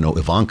appoint,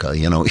 Ivanka,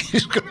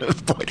 he's going to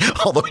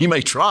appoint, although he may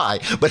try,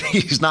 but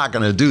he's not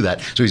going to do that.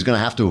 So he's going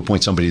to have to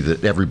appoint somebody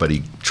that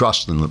everybody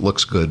trusts and that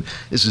looks good.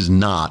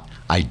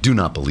 I do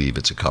not believe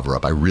it's a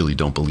cover-up. I really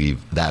don't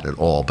believe that at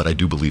all, but I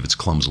do believe it's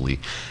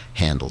clumsily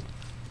handled.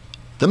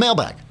 The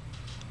mailbag.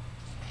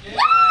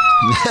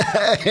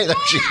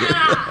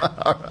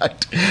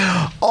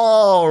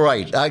 All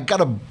right. I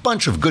got a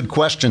bunch of good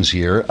questions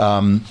here.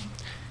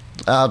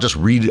 I'll just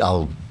read.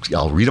 I'll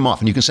read them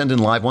off, and you can send in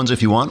live ones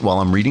if you want while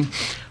I'm reading.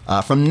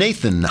 From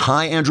Nathan.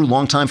 Hi, Andrew,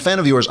 longtime fan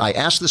of yours. I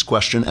ask this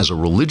question as a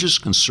religious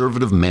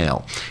conservative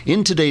male.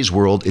 In today's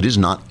world, it is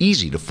not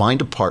easy to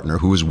find a partner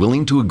who is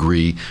willing to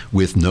agree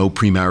with no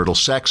premarital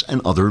sex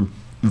and other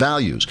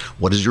values.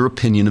 What is your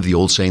opinion of the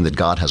old saying that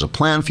God has a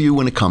plan for you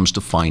when it comes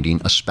to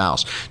finding a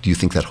spouse? Do you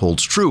think that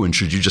holds true? And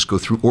should you just go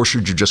through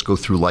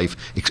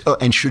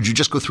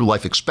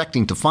life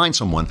expecting to find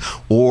someone?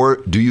 Or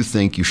do you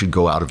think you should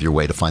go out of your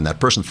way to find that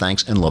person?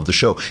 Thanks and love the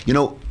show.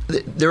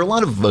 There are a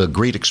lot of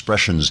great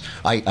expressions.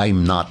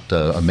 I'm not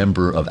a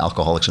member of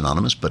Alcoholics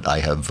Anonymous, but I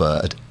have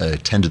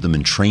attended them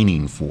in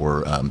training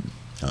for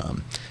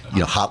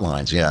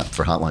hotlines,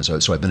 for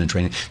hotlines. So I've been in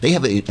training. They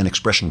have an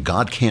expression,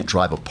 God can't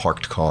drive a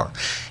parked car.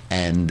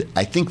 And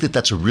I think that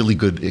that's a really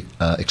good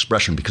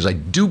expression, because I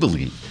do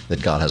believe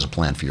that God has a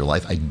plan for your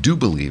life. I do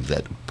believe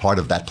that part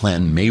of that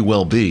plan may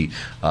well be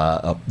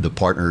the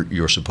partner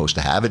you're supposed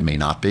to have. It may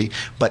not be.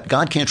 But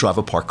God can't drive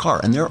a parked car.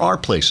 And there are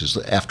places,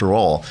 after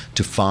all,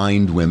 to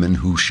find women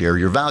who share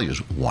your values.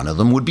 One of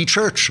them would be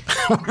church.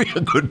 Would be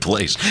a good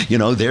place.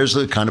 There's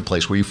the kind of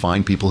place where you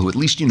find people who at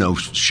least,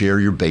 share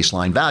your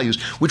baseline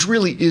values, which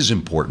really is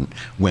important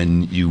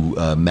when you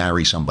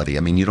marry somebody.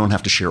 I mean, you don't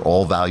have to share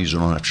all values. You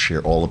don't have to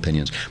share all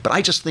opinions. But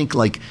I just think,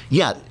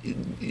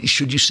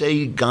 should you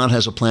say God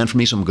has a plan for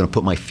me, so I'm going to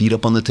put my feet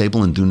up on the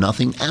table and do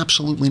nothing?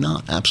 Absolutely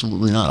not.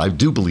 Absolutely not. I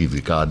do believe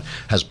that God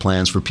has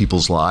plans for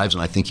people's lives,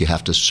 and I think you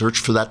have to search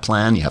for that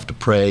plan. You have to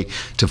pray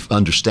to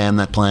understand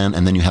that plan,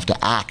 and then you have to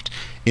act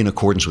in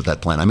accordance with that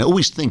plan. I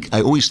always think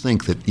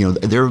that,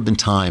 there have been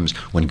times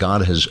when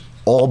God has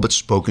all but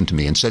spoken to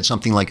me and said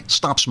something like,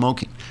 stop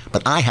smoking.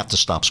 But I have to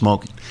stop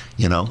smoking.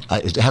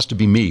 It has to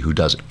be me who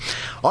does it.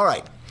 All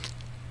right.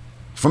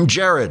 From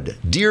Jared,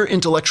 dear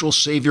intellectual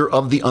savior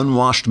of the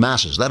unwashed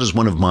masses. That is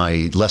one of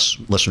my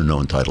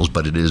lesser-known titles,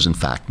 but it is, in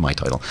fact, my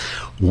title.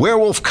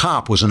 Werewolf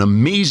Cop was an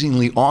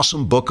amazingly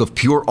awesome book of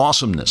pure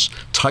awesomeness.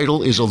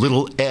 Title is a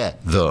little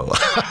though.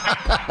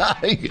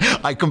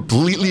 I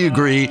completely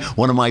agree.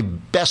 One of my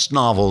best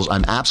novels.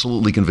 I'm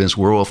absolutely convinced,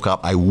 Werewolf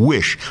Cop.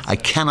 I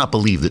cannot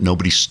believe that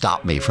nobody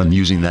stopped me from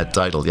using that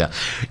title. Yeah.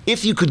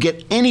 If you could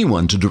get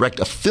anyone to direct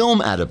a film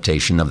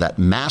adaptation of that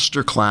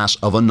masterclass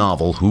of a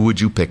novel, who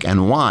would you pick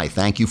and why?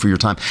 Thank thank you for your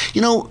time.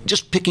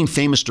 Just picking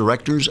famous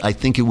directors, I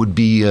think it would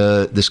be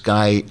this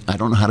guy, I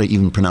don't know how to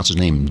even pronounce his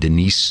name,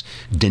 Denis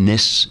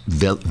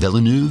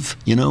Villeneuve.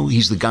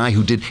 He's the guy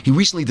he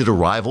recently did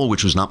Arrival,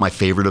 which was not my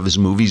favorite of his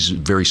movies,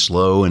 very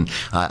slow, and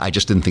I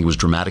just didn't think it was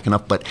dramatic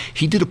enough. But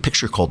he did a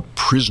picture called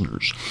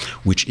Prisoners,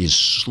 which is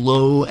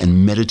slow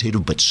and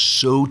meditative, but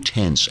so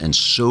tense and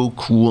so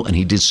cool. And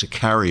he did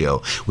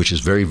Sicario, which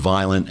is very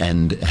violent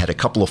and had a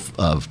couple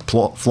of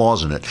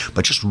flaws in it,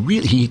 but just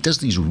really, he does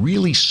these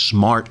really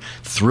smart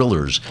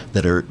thrillers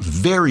that are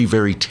very,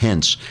 very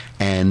tense.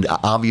 And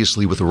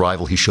obviously, with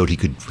Arrival, he showed he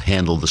could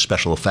handle the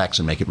special effects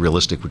and make it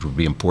realistic, which would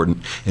be important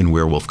in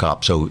Werewolf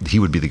Cop. So he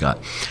would be the guy.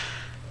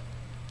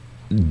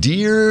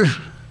 Dear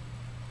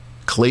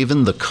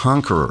Claven the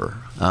Conqueror,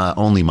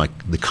 only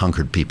the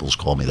conquered peoples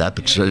call me that,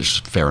 but it's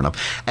fair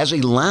enough. As a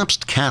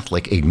lapsed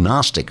Catholic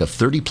agnostic of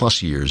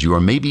 30-plus years,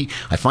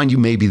 I find you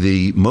may be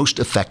the most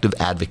effective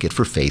advocate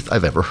for faith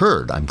I've ever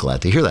heard. I'm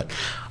glad to hear that.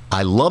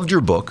 I loved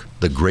your book,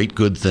 The Great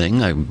Good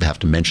Thing. I have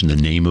to mention the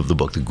name of the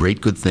book, The Great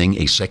Good Thing,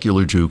 A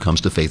Secular Jew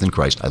Comes to Faith in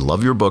Christ. I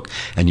love your book,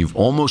 and you've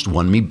almost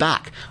won me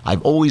back.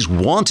 I've always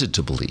wanted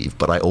to believe,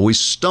 but I always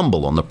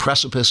stumble on the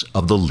precipice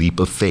of the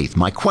leap of faith.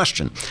 My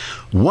question,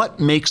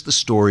 what makes the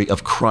story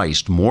of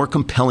Christ more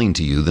compelling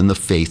to you than the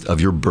faith of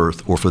your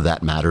birth, or for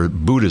that matter,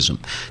 Buddhism?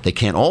 They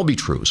can't all be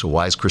true, so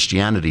why is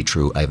Christianity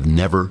true? I've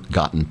never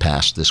gotten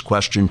past this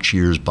question.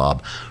 Cheers,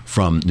 Bob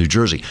from New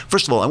Jersey.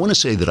 First of all, I want to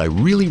say that I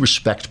really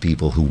respect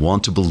people who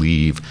want to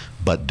believe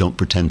but don't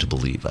pretend to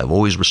believe. I've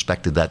always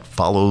respected that.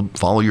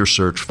 Follow your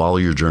search, follow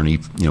your journey.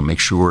 Make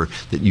sure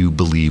that you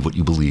believe what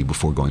you believe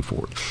before going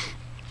forward.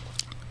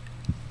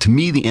 To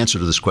me, the answer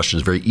to this question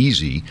is very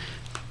easy,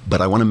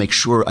 but I want to make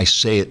sure I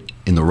say it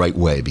in the right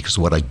way, because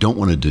what I don't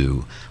want to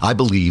do, I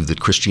believe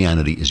that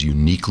Christianity is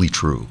uniquely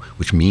true,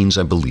 which means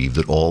I believe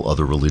that all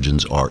other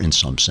religions are in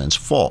some sense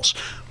false.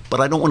 But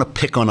I don't want to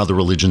pick on other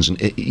religions.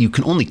 And you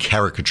can only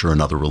caricature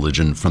another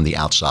religion from the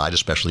outside,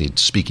 especially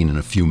speaking in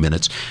a few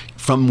minutes.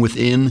 From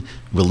within,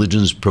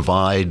 religions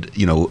provide,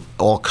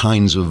 all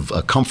kinds of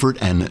comfort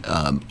and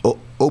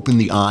open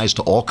the eyes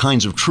to all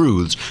kinds of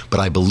truths. But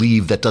I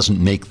believe that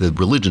doesn't make the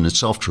religion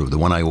itself true. The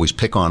one I always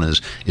pick on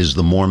is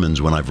the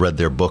Mormons. When I've read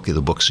their book,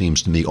 the book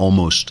seems to me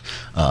almost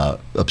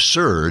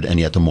absurd, and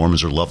yet the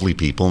Mormons are lovely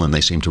people and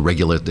they seem to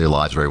regulate their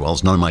lives very well.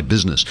 It's none of my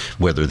business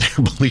whether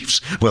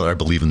I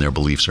believe in their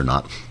beliefs or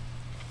not.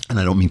 And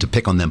I don't mean to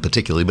pick on them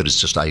particularly, but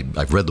it's just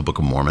I've read the Book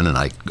of Mormon and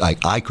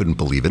I couldn't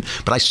believe it.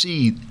 But I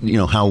see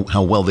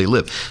how well they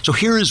live. So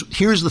here's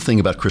the thing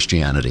about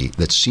Christianity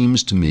that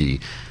seems to me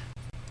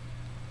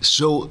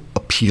so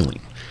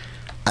appealing.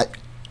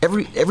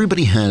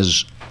 Everybody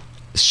has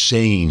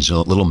sayings,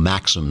 little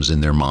maxims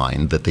in their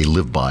mind that they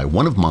live by.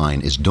 One of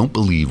mine is don't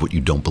believe what you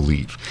don't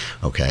believe.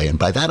 Okay? And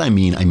by that I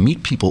mean I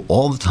meet people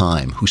all the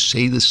time who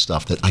say this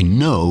stuff that I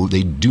know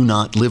they do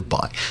not live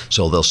by.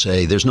 So they'll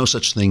say there's no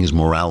such thing as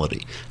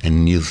morality.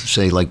 And you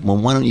say well,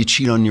 why don't you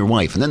cheat on your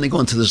wife? And then they go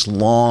into this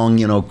long,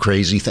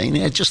 crazy thing.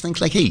 And I just think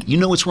hey,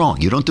 it's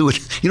wrong. You don't do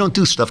it. You don't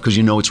do stuff because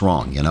it's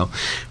wrong,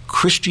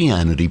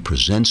 Christianity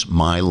presents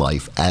my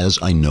life as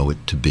I know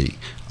it to be.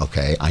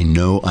 Okay, I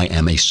know I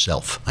am a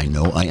self. I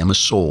know I am a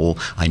soul.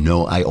 I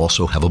know I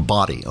also have a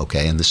body.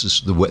 Okay, and this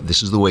is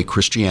the way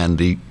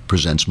Christianity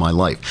presents my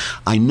life.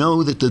 I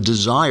know that the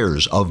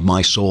desires of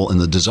my soul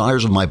and the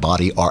desires of my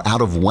body are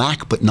out of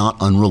whack, but not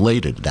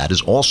unrelated. That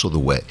is also the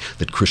way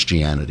that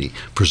Christianity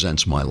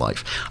presents my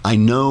life. I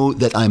know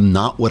that I'm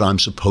not what I'm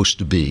supposed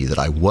to be. That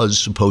I was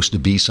supposed to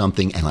be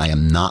something, and I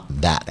am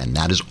not that. And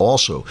that is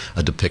also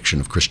a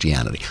depiction of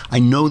Christianity. I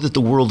know that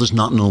the world is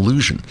not an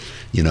illusion,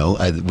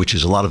 which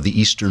is a lot of the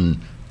Eastern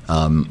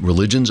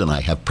religions, and I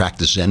have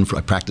practiced Zen.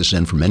 I practiced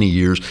Zen for many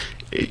years.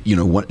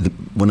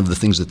 One of the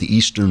things that the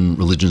Eastern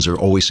religions are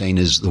always saying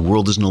is the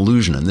world is an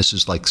illusion, and this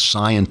is like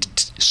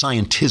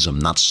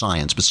scientism, not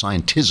science, but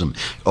scientism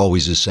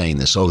always is saying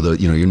this.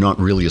 You're not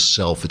really a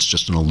self; it's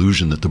just an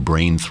illusion that the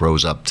brain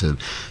throws up to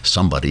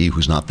somebody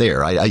who's not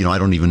there. I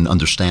don't even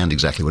understand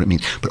exactly what it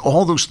means, but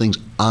all those things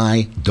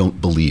I don't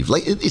believe.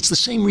 It's the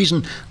same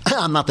reason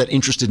I'm not that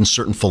interested in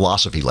certain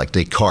philosophy, like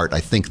Descartes. I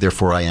think,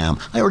 therefore I am.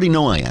 I already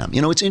know I am.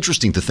 It's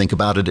interesting to think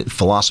about it.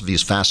 Philosophy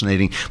is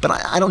fascinating, but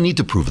I don't need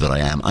to prove that I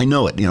am. I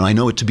know it. I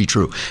know it to be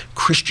true.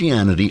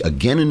 Christianity,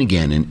 again and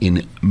again,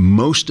 in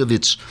most of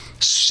its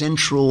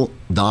central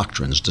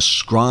doctrines,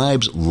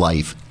 describes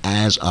life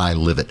as I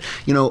live it.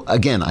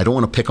 Again, I don't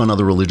want to pick on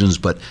other religions,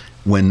 but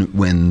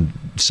when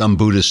some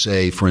Buddhists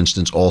say, for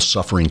instance, all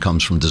suffering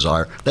comes from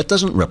desire, that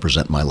doesn't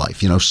represent my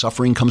life.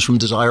 Suffering comes from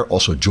desire.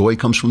 Also, joy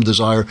comes from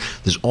desire.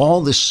 There's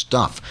all this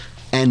stuff.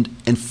 And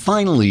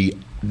finally,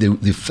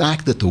 the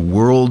fact that the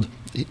world,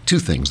 two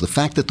things. The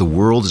fact that the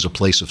world is a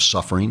place of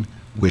suffering,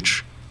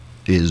 which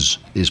is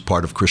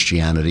part of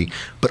Christianity,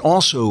 but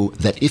also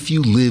that if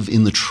you live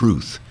in the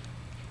truth,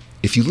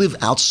 if you live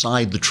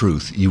outside the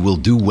truth, you will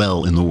do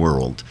well in the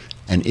world.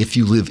 And if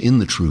you live in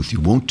the truth, you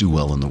won't do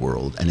well in the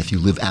world. And if you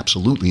live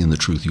absolutely in the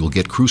truth, you'll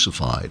get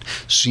crucified.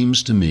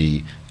 Seems to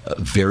me a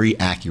very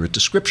accurate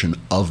description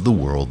of the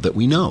world that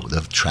we know,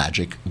 the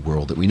tragic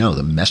world that we know,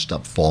 the messed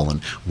up,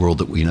 fallen world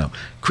that we know.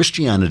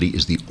 Christianity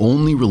is the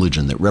only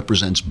religion that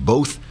represents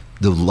both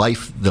the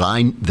life that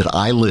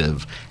I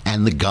live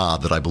and the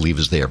God that I believe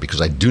is there,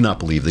 because I do not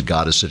believe that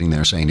God is sitting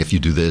there saying, if you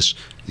do this,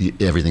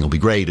 everything will be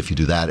great. If you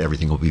do that,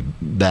 everything will be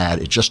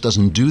bad. It just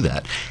doesn't do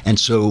that. And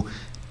so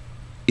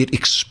it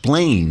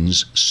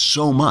explains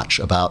so much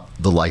about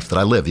the life that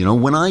I live. You know,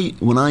 when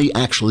I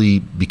actually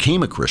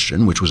became a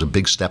Christian, which was a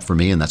big step for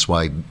me, and that's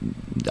why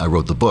I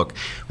wrote the book,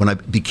 when I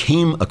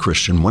became a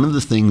Christian, one of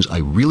the things I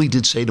really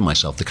did say to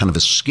myself, the kind of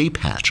escape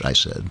hatch I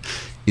said,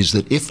 is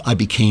that if I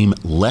became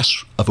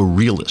less of a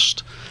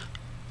realist,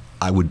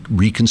 I would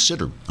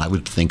reconsider. I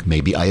would think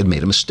maybe I had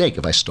made a mistake.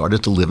 If I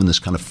started to live in this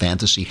kind of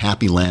fantasy,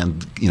 happy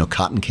land, you know,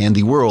 cotton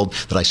candy world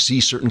that I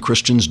see certain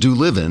Christians do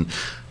live in,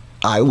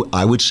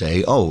 I would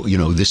say, oh, you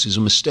know, this is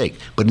a mistake.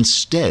 But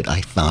instead,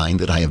 I find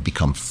that I have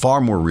become far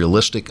more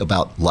realistic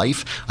about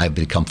life. I've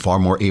become far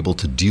more able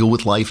to deal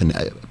with life and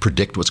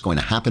predict what's going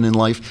to happen in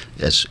life,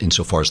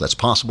 insofar as that's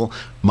possible.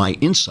 My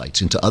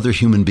insights into other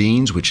human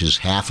beings, which is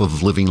half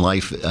of living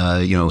life,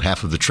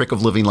 half of the trick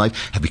of living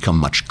life, have become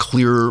much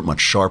clearer,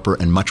 much sharper,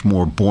 and much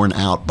more borne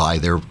out by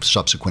their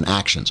subsequent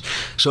actions.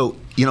 So,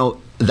 you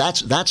know,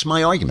 that's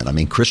my argument. I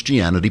mean,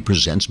 Christianity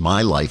presents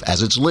my life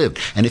as it's lived.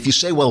 And if you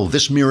say, well,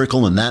 this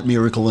miracle and that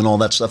miracle and all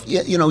that stuff,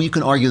 yeah, you know, you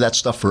can argue that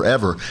stuff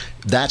forever.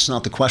 That's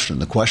not the question.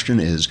 The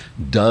question is,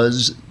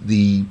 does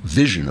the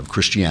vision of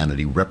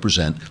Christianity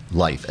represent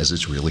life as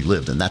it's really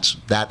lived? And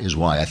that is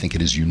why I think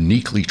it is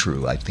uniquely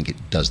true. I think it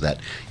does that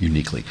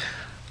uniquely.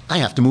 I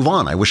have to move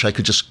on. I wish I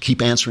could just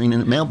keep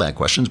answering mailbag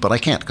questions, but I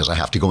can't, because I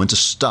have to go into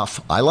stuff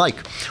I like.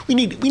 We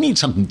need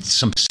some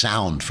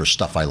sound for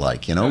stuff I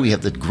like. You know, we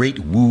have the great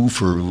woo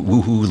for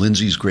woo-hoo,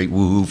 Lindsay's great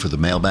woo-hoo for the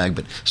mailbag,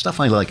 but stuff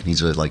I like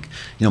needs a, like,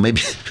 you know,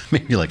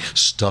 maybe like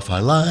stuff I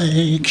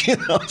like, you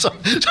know,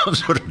 some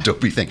sort of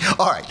dopey thing.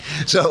 All right,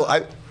 so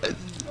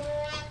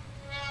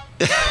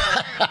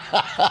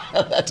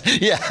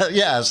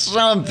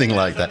something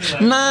like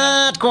that.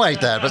 Not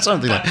quite that, but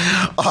something like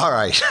that. All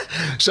right.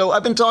 So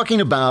I've been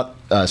talking about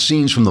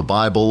scenes from the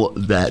Bible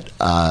that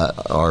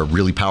are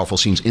really powerful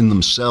scenes in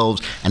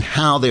themselves, and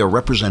how they are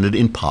represented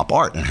in pop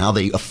art, and how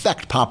they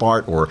affect pop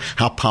art, or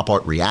how pop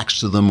art reacts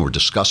to them or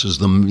discusses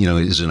them, you know,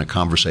 is in a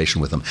conversation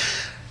with them.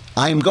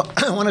 I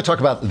want to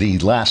talk about the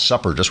Last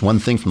Supper, just one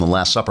thing from the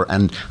Last Supper,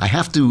 and I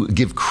have to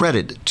give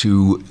credit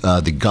to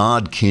the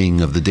God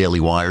King of the Daily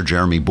Wire,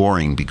 Jeremy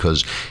Boring,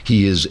 because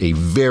he is a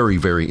very,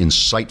 very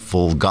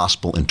insightful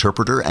gospel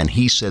interpreter, and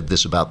he said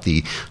this about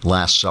the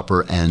Last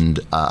Supper, and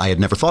I had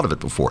never thought of it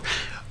before.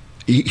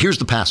 Here's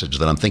the passage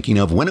that I'm thinking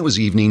of. When it was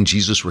evening,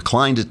 Jesus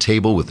reclined at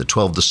table with the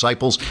 12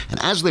 disciples, and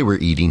as they were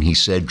eating, he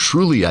said,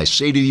 "Truly I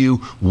say to you,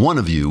 one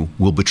of you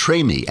will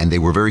betray me." And they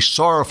were very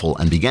sorrowful,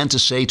 and began to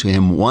say to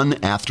him one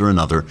after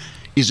another,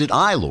 "Is it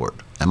I, Lord?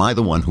 Am I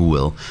the one who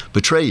will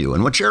betray you?"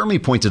 And what Jeremy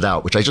pointed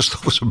out, which I just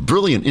thought was a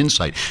brilliant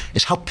insight,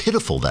 is how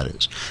pitiful that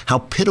is. How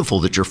pitiful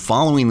that you're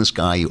following this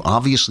guy you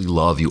obviously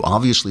love, you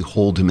obviously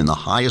hold him in the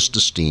highest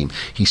esteem.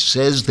 He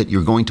says that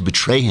you're going to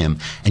betray him,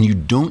 and you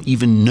don't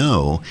even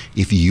know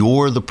if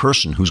you're the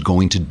person who's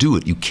going to do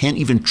it. You can't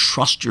even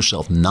trust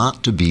yourself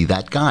not to be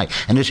that guy.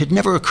 And it had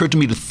never occurred to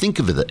me to think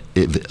of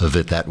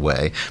it that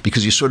way,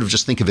 because you sort of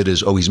just think of it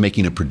as, oh, he's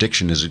making a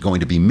prediction, is it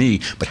going to be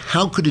me? But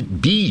how could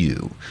it be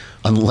you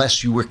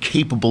unless you were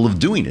capable of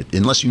doing it,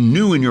 unless you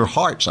knew in your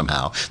heart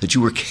somehow that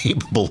you were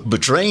capable of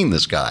betraying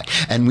this guy?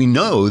 And we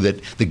know that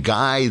the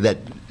guy that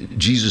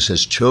Jesus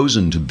has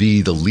chosen to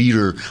be the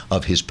leader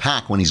of his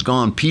pack when he's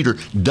gone, Peter,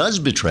 does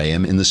betray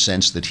him, in the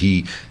sense that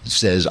he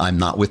says, "I'm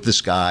not with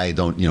this guy,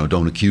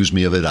 don't accuse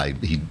me of it."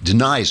 He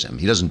denies him.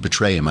 He doesn't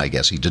betray him, I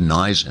guess. He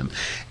denies him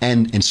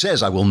and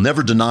says, "I will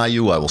never deny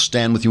you. I will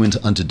stand with you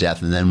unto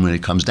death." And then when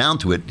it comes down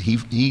to it,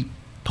 he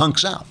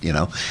punks out, you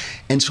know.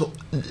 And so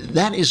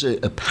that is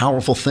a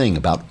powerful thing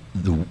about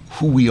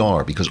who we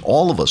are, because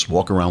all of us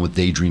walk around with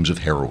daydreams of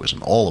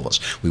heroism. All of us.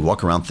 We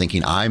walk around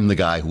thinking, I'm the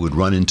guy who would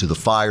run into the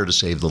fire to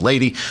save the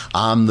lady.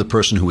 I'm the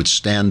person who would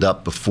stand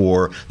up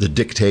before the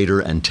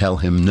dictator and tell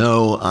him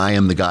no. I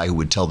am the guy who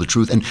would tell the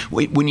truth. And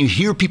when you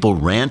hear people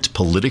rant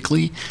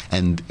politically,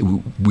 and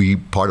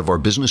part of our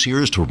business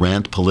here is to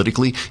rant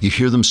politically, you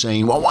hear them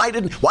saying, well, why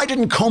didn't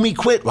Comey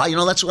quit? Why,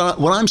 that's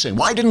what I'm saying.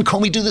 Why didn't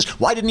Comey do this?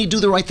 Why didn't he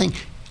do the right thing?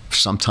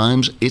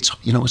 Sometimes it's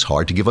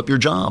hard to give up your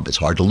job. It's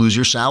hard to lose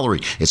your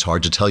salary. It's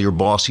hard to tell your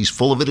boss he's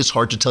full of it. It's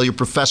hard to tell your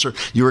professor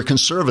you're a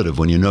conservative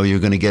when you know you're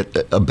going to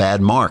get a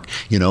bad mark.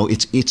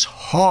 It's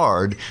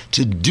hard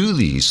to do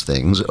these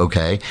things,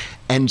 okay?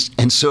 And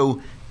so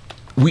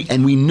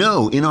we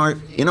know in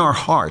our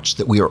hearts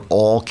that we are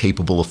all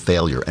capable of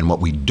failure, and what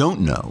we don't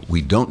know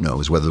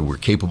is whether we're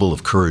capable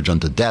of courage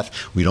unto death.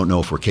 We don't know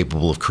if we're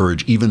capable of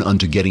courage even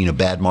unto getting a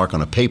bad mark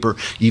on a paper,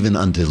 even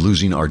unto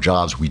losing our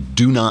jobs. We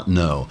do not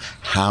know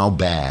how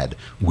bad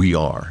we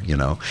are,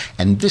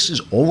 And this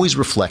is always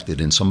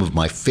reflected in some of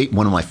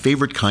one of my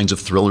favorite kinds of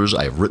thrillers.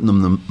 I have written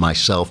them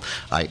myself.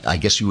 I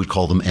guess you would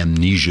call them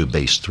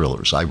amnesia-based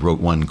thrillers. I wrote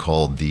one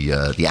called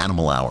The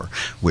Animal Hour,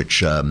 which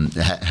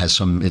has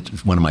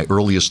one of my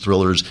earliest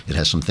thrillers. It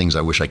has some things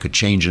I wish I could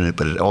change in it,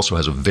 but it also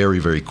has a very,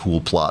 very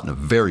cool plot and a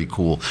very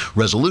cool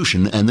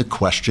resolution. And the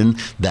question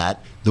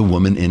that the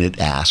woman in it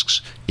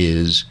asks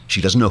is,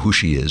 she doesn't know who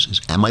she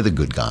is am I the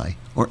good guy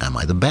or am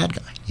I the bad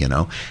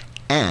guy,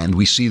 And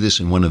we see this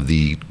in one of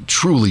the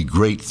truly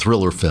great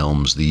thriller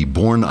films, The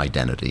Bourne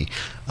Identity,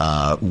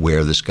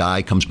 where this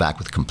guy comes back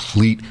with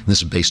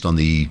this is based on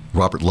the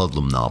Robert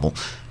Ludlum novel,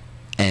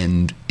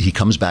 and he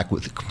comes back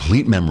with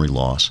complete memory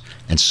loss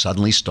and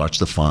suddenly starts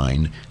to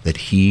find that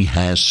he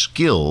has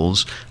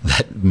skills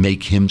that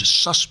make him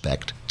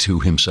suspect to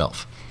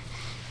himself.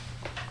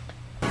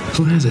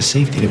 Who has a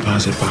safety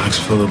deposit box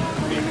full of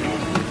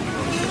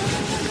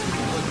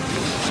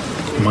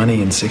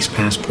money and 6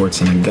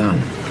 passports and a gun?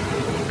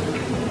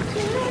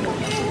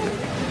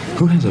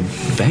 Who has a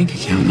bank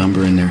account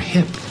number in their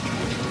hip?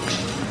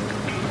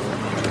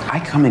 I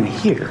come in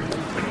here,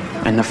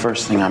 and the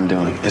first thing I'm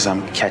doing is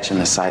I'm catching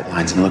the sight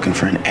lines and looking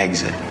for an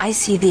exit. I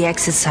see the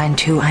exit sign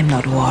too. I'm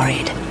not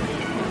worried.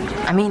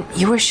 I mean,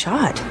 you were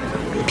shot.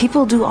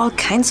 People do all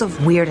kinds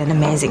of weird and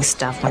amazing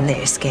stuff when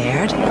they're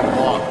scared.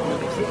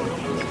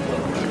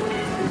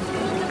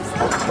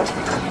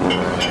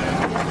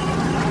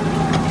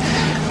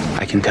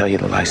 I can tell you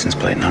the license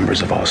plate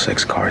numbers of all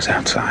 6 cars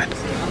outside.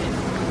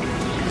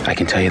 I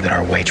can tell you that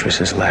our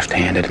waitress is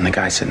left-handed and the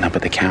guy sitting up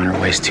at the counter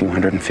weighs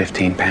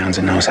 215 pounds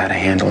and knows how to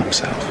handle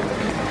himself.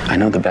 I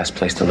know the best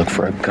place to look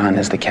for a gun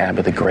is the cab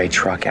of the gray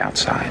truck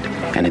outside.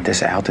 And at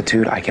this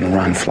altitude, I can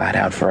run flat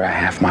out for a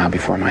half mile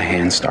before my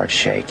hands start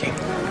shaking.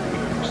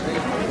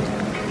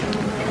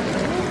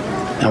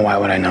 Now, why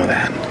would I know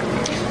that?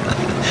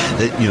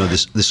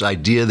 This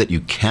idea that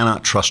you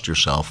cannot trust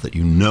yourself, that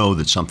you know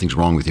that something's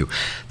wrong with you.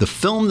 The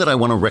film that I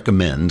want to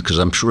recommend, because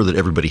I'm sure that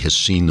everybody has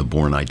seen The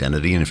Bourne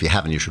Identity, and if you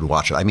haven't, you should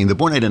watch it. I mean, The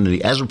Bourne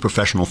Identity, as a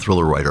professional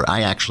thriller writer,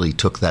 I actually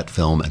took that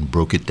film and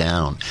broke it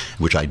down,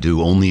 which I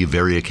do only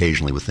very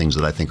occasionally with things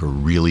that I think are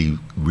really,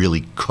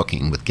 really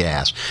cooking with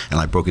gas.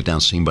 And I broke it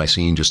down scene by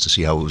scene just to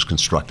see how it was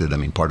constructed. I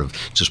mean,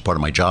 just part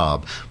of my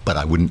job, but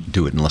I wouldn't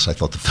do it unless I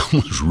thought the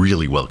film was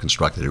really well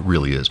constructed. It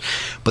really is.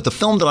 But the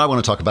film that I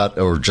want to talk about,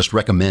 or just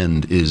recommend,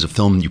 is a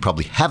film you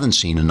probably haven't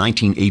seen. In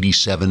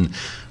 1987,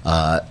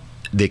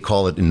 they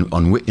call it, in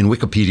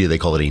Wikipedia, they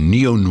call it a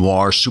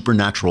neo-noir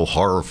supernatural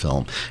horror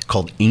film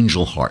called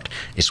Angel Heart.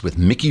 It's with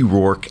Mickey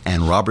Rourke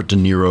and Robert De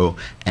Niro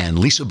and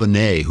Lisa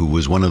Bonet, who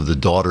was one of the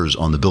daughters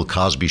on the Bill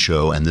Cosby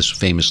Show, and this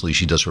famously,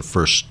 she does her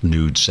first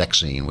nude sex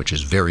scene, which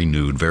is very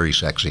nude, very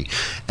sexy.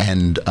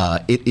 And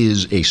it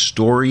is a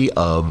story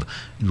of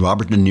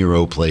Robert De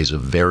Niro plays a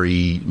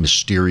very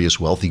mysterious,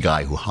 wealthy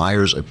guy who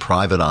hires a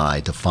private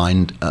eye to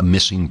find a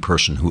missing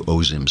person who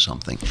owes him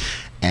something.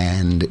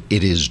 And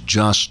it is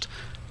just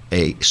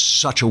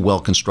such a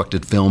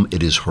well-constructed film.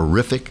 It is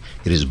horrific.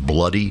 It is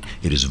bloody.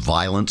 It is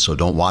violent. So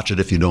don't watch it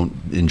if you don't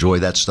enjoy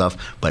that stuff.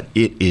 But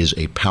it is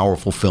a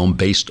powerful film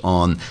based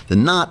on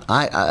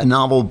a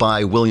novel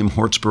by William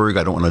Hortzberg.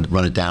 I don't want to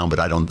run it down, but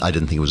I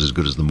didn't think it was as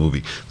good as the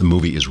movie. The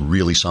movie is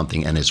really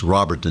something, and it's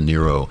Robert De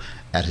Niro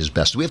at his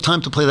best. Do we have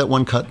time to play that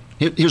one cut?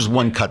 Here's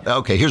one cut.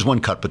 Okay, here's one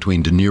cut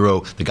between De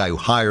Niro, the guy who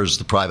hires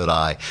the private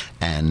eye,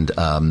 and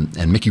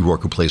Mickey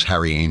Rourke, who plays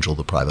Harry Angel,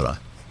 the private eye.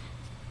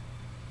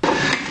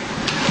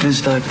 This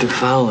Dr.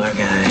 Fowler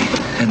guy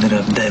ended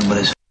up dead with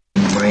his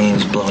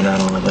brains blown out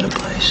all over the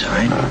place, all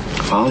right?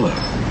 Fowler?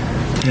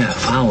 Yeah,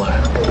 Fowler.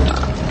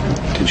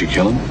 Did you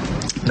kill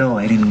him? No,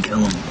 I didn't kill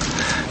him.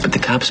 But the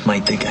cops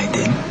might think I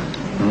did.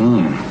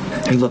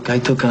 Hey, look, I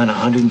took on a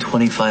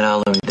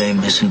 $125 a day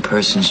missing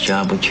persons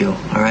job with you,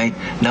 all right?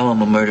 Now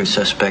I'm a murder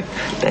suspect.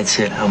 That's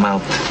it, I'm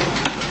out.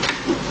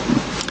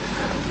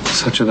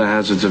 Such are the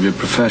hazards of your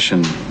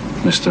profession,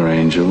 Mr.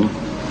 Angel.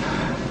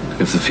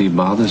 If the fee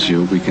bothers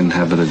you, we can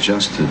have it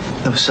adjusted.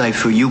 No,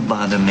 Cypher, you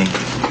bother me.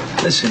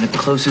 Listen, the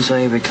closest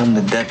I ever come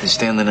to death is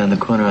standing on the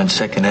corner on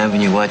 2nd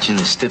Avenue watching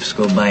the stiffs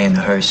go by in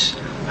the hearse.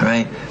 All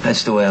right?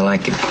 That's the way I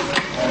like it.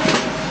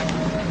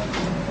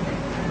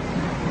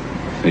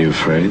 Are you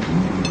afraid?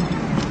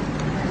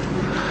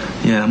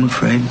 Yeah, I'm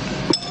afraid.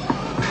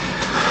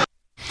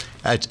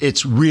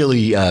 It's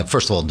really,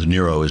 first of all, De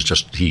Niro is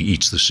just, he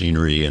eats the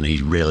scenery and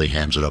he really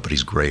hams it up, but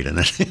he's great in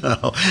it,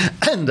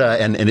 and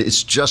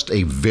it's just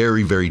a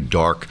very, very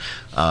dark,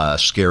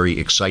 scary,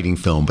 exciting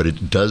film, but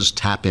it does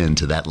tap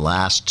into that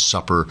Last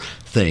Supper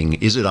thing.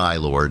 Is it I,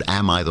 Lord?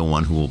 Am I the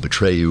one who will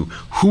betray you?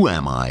 Who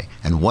am I?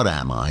 And what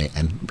am I?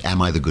 And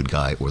am I the good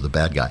guy or the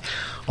bad guy?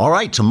 All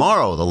right,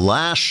 tomorrow, the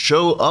last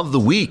show of the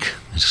week.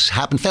 This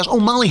happened fast. Oh,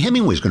 Molly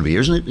Hemingway is going to be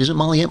here, isn't it? Is it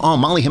Molly Hemingway? Oh,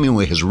 Molly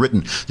Hemingway has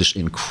written this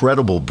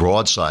incredible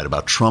broadside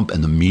about Trump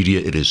and the media.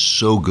 It is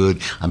so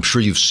good. I'm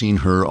sure you've seen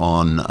her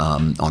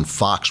on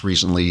Fox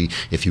recently.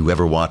 If you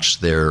ever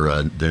watched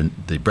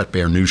the Bret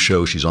Baier News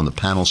show, she's on the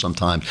panel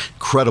sometimes.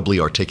 Incredibly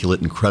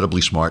articulate,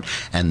 incredibly smart.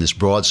 And this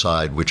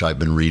broadside, which I've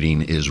been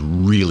reading, is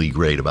really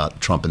great about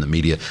Trump and the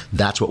media.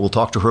 That's what we'll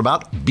talk to her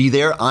about. Be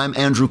there. I'm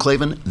Andrew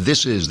Klavan.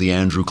 This is The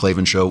Andrew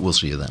Klavan Show. We'll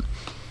see you then.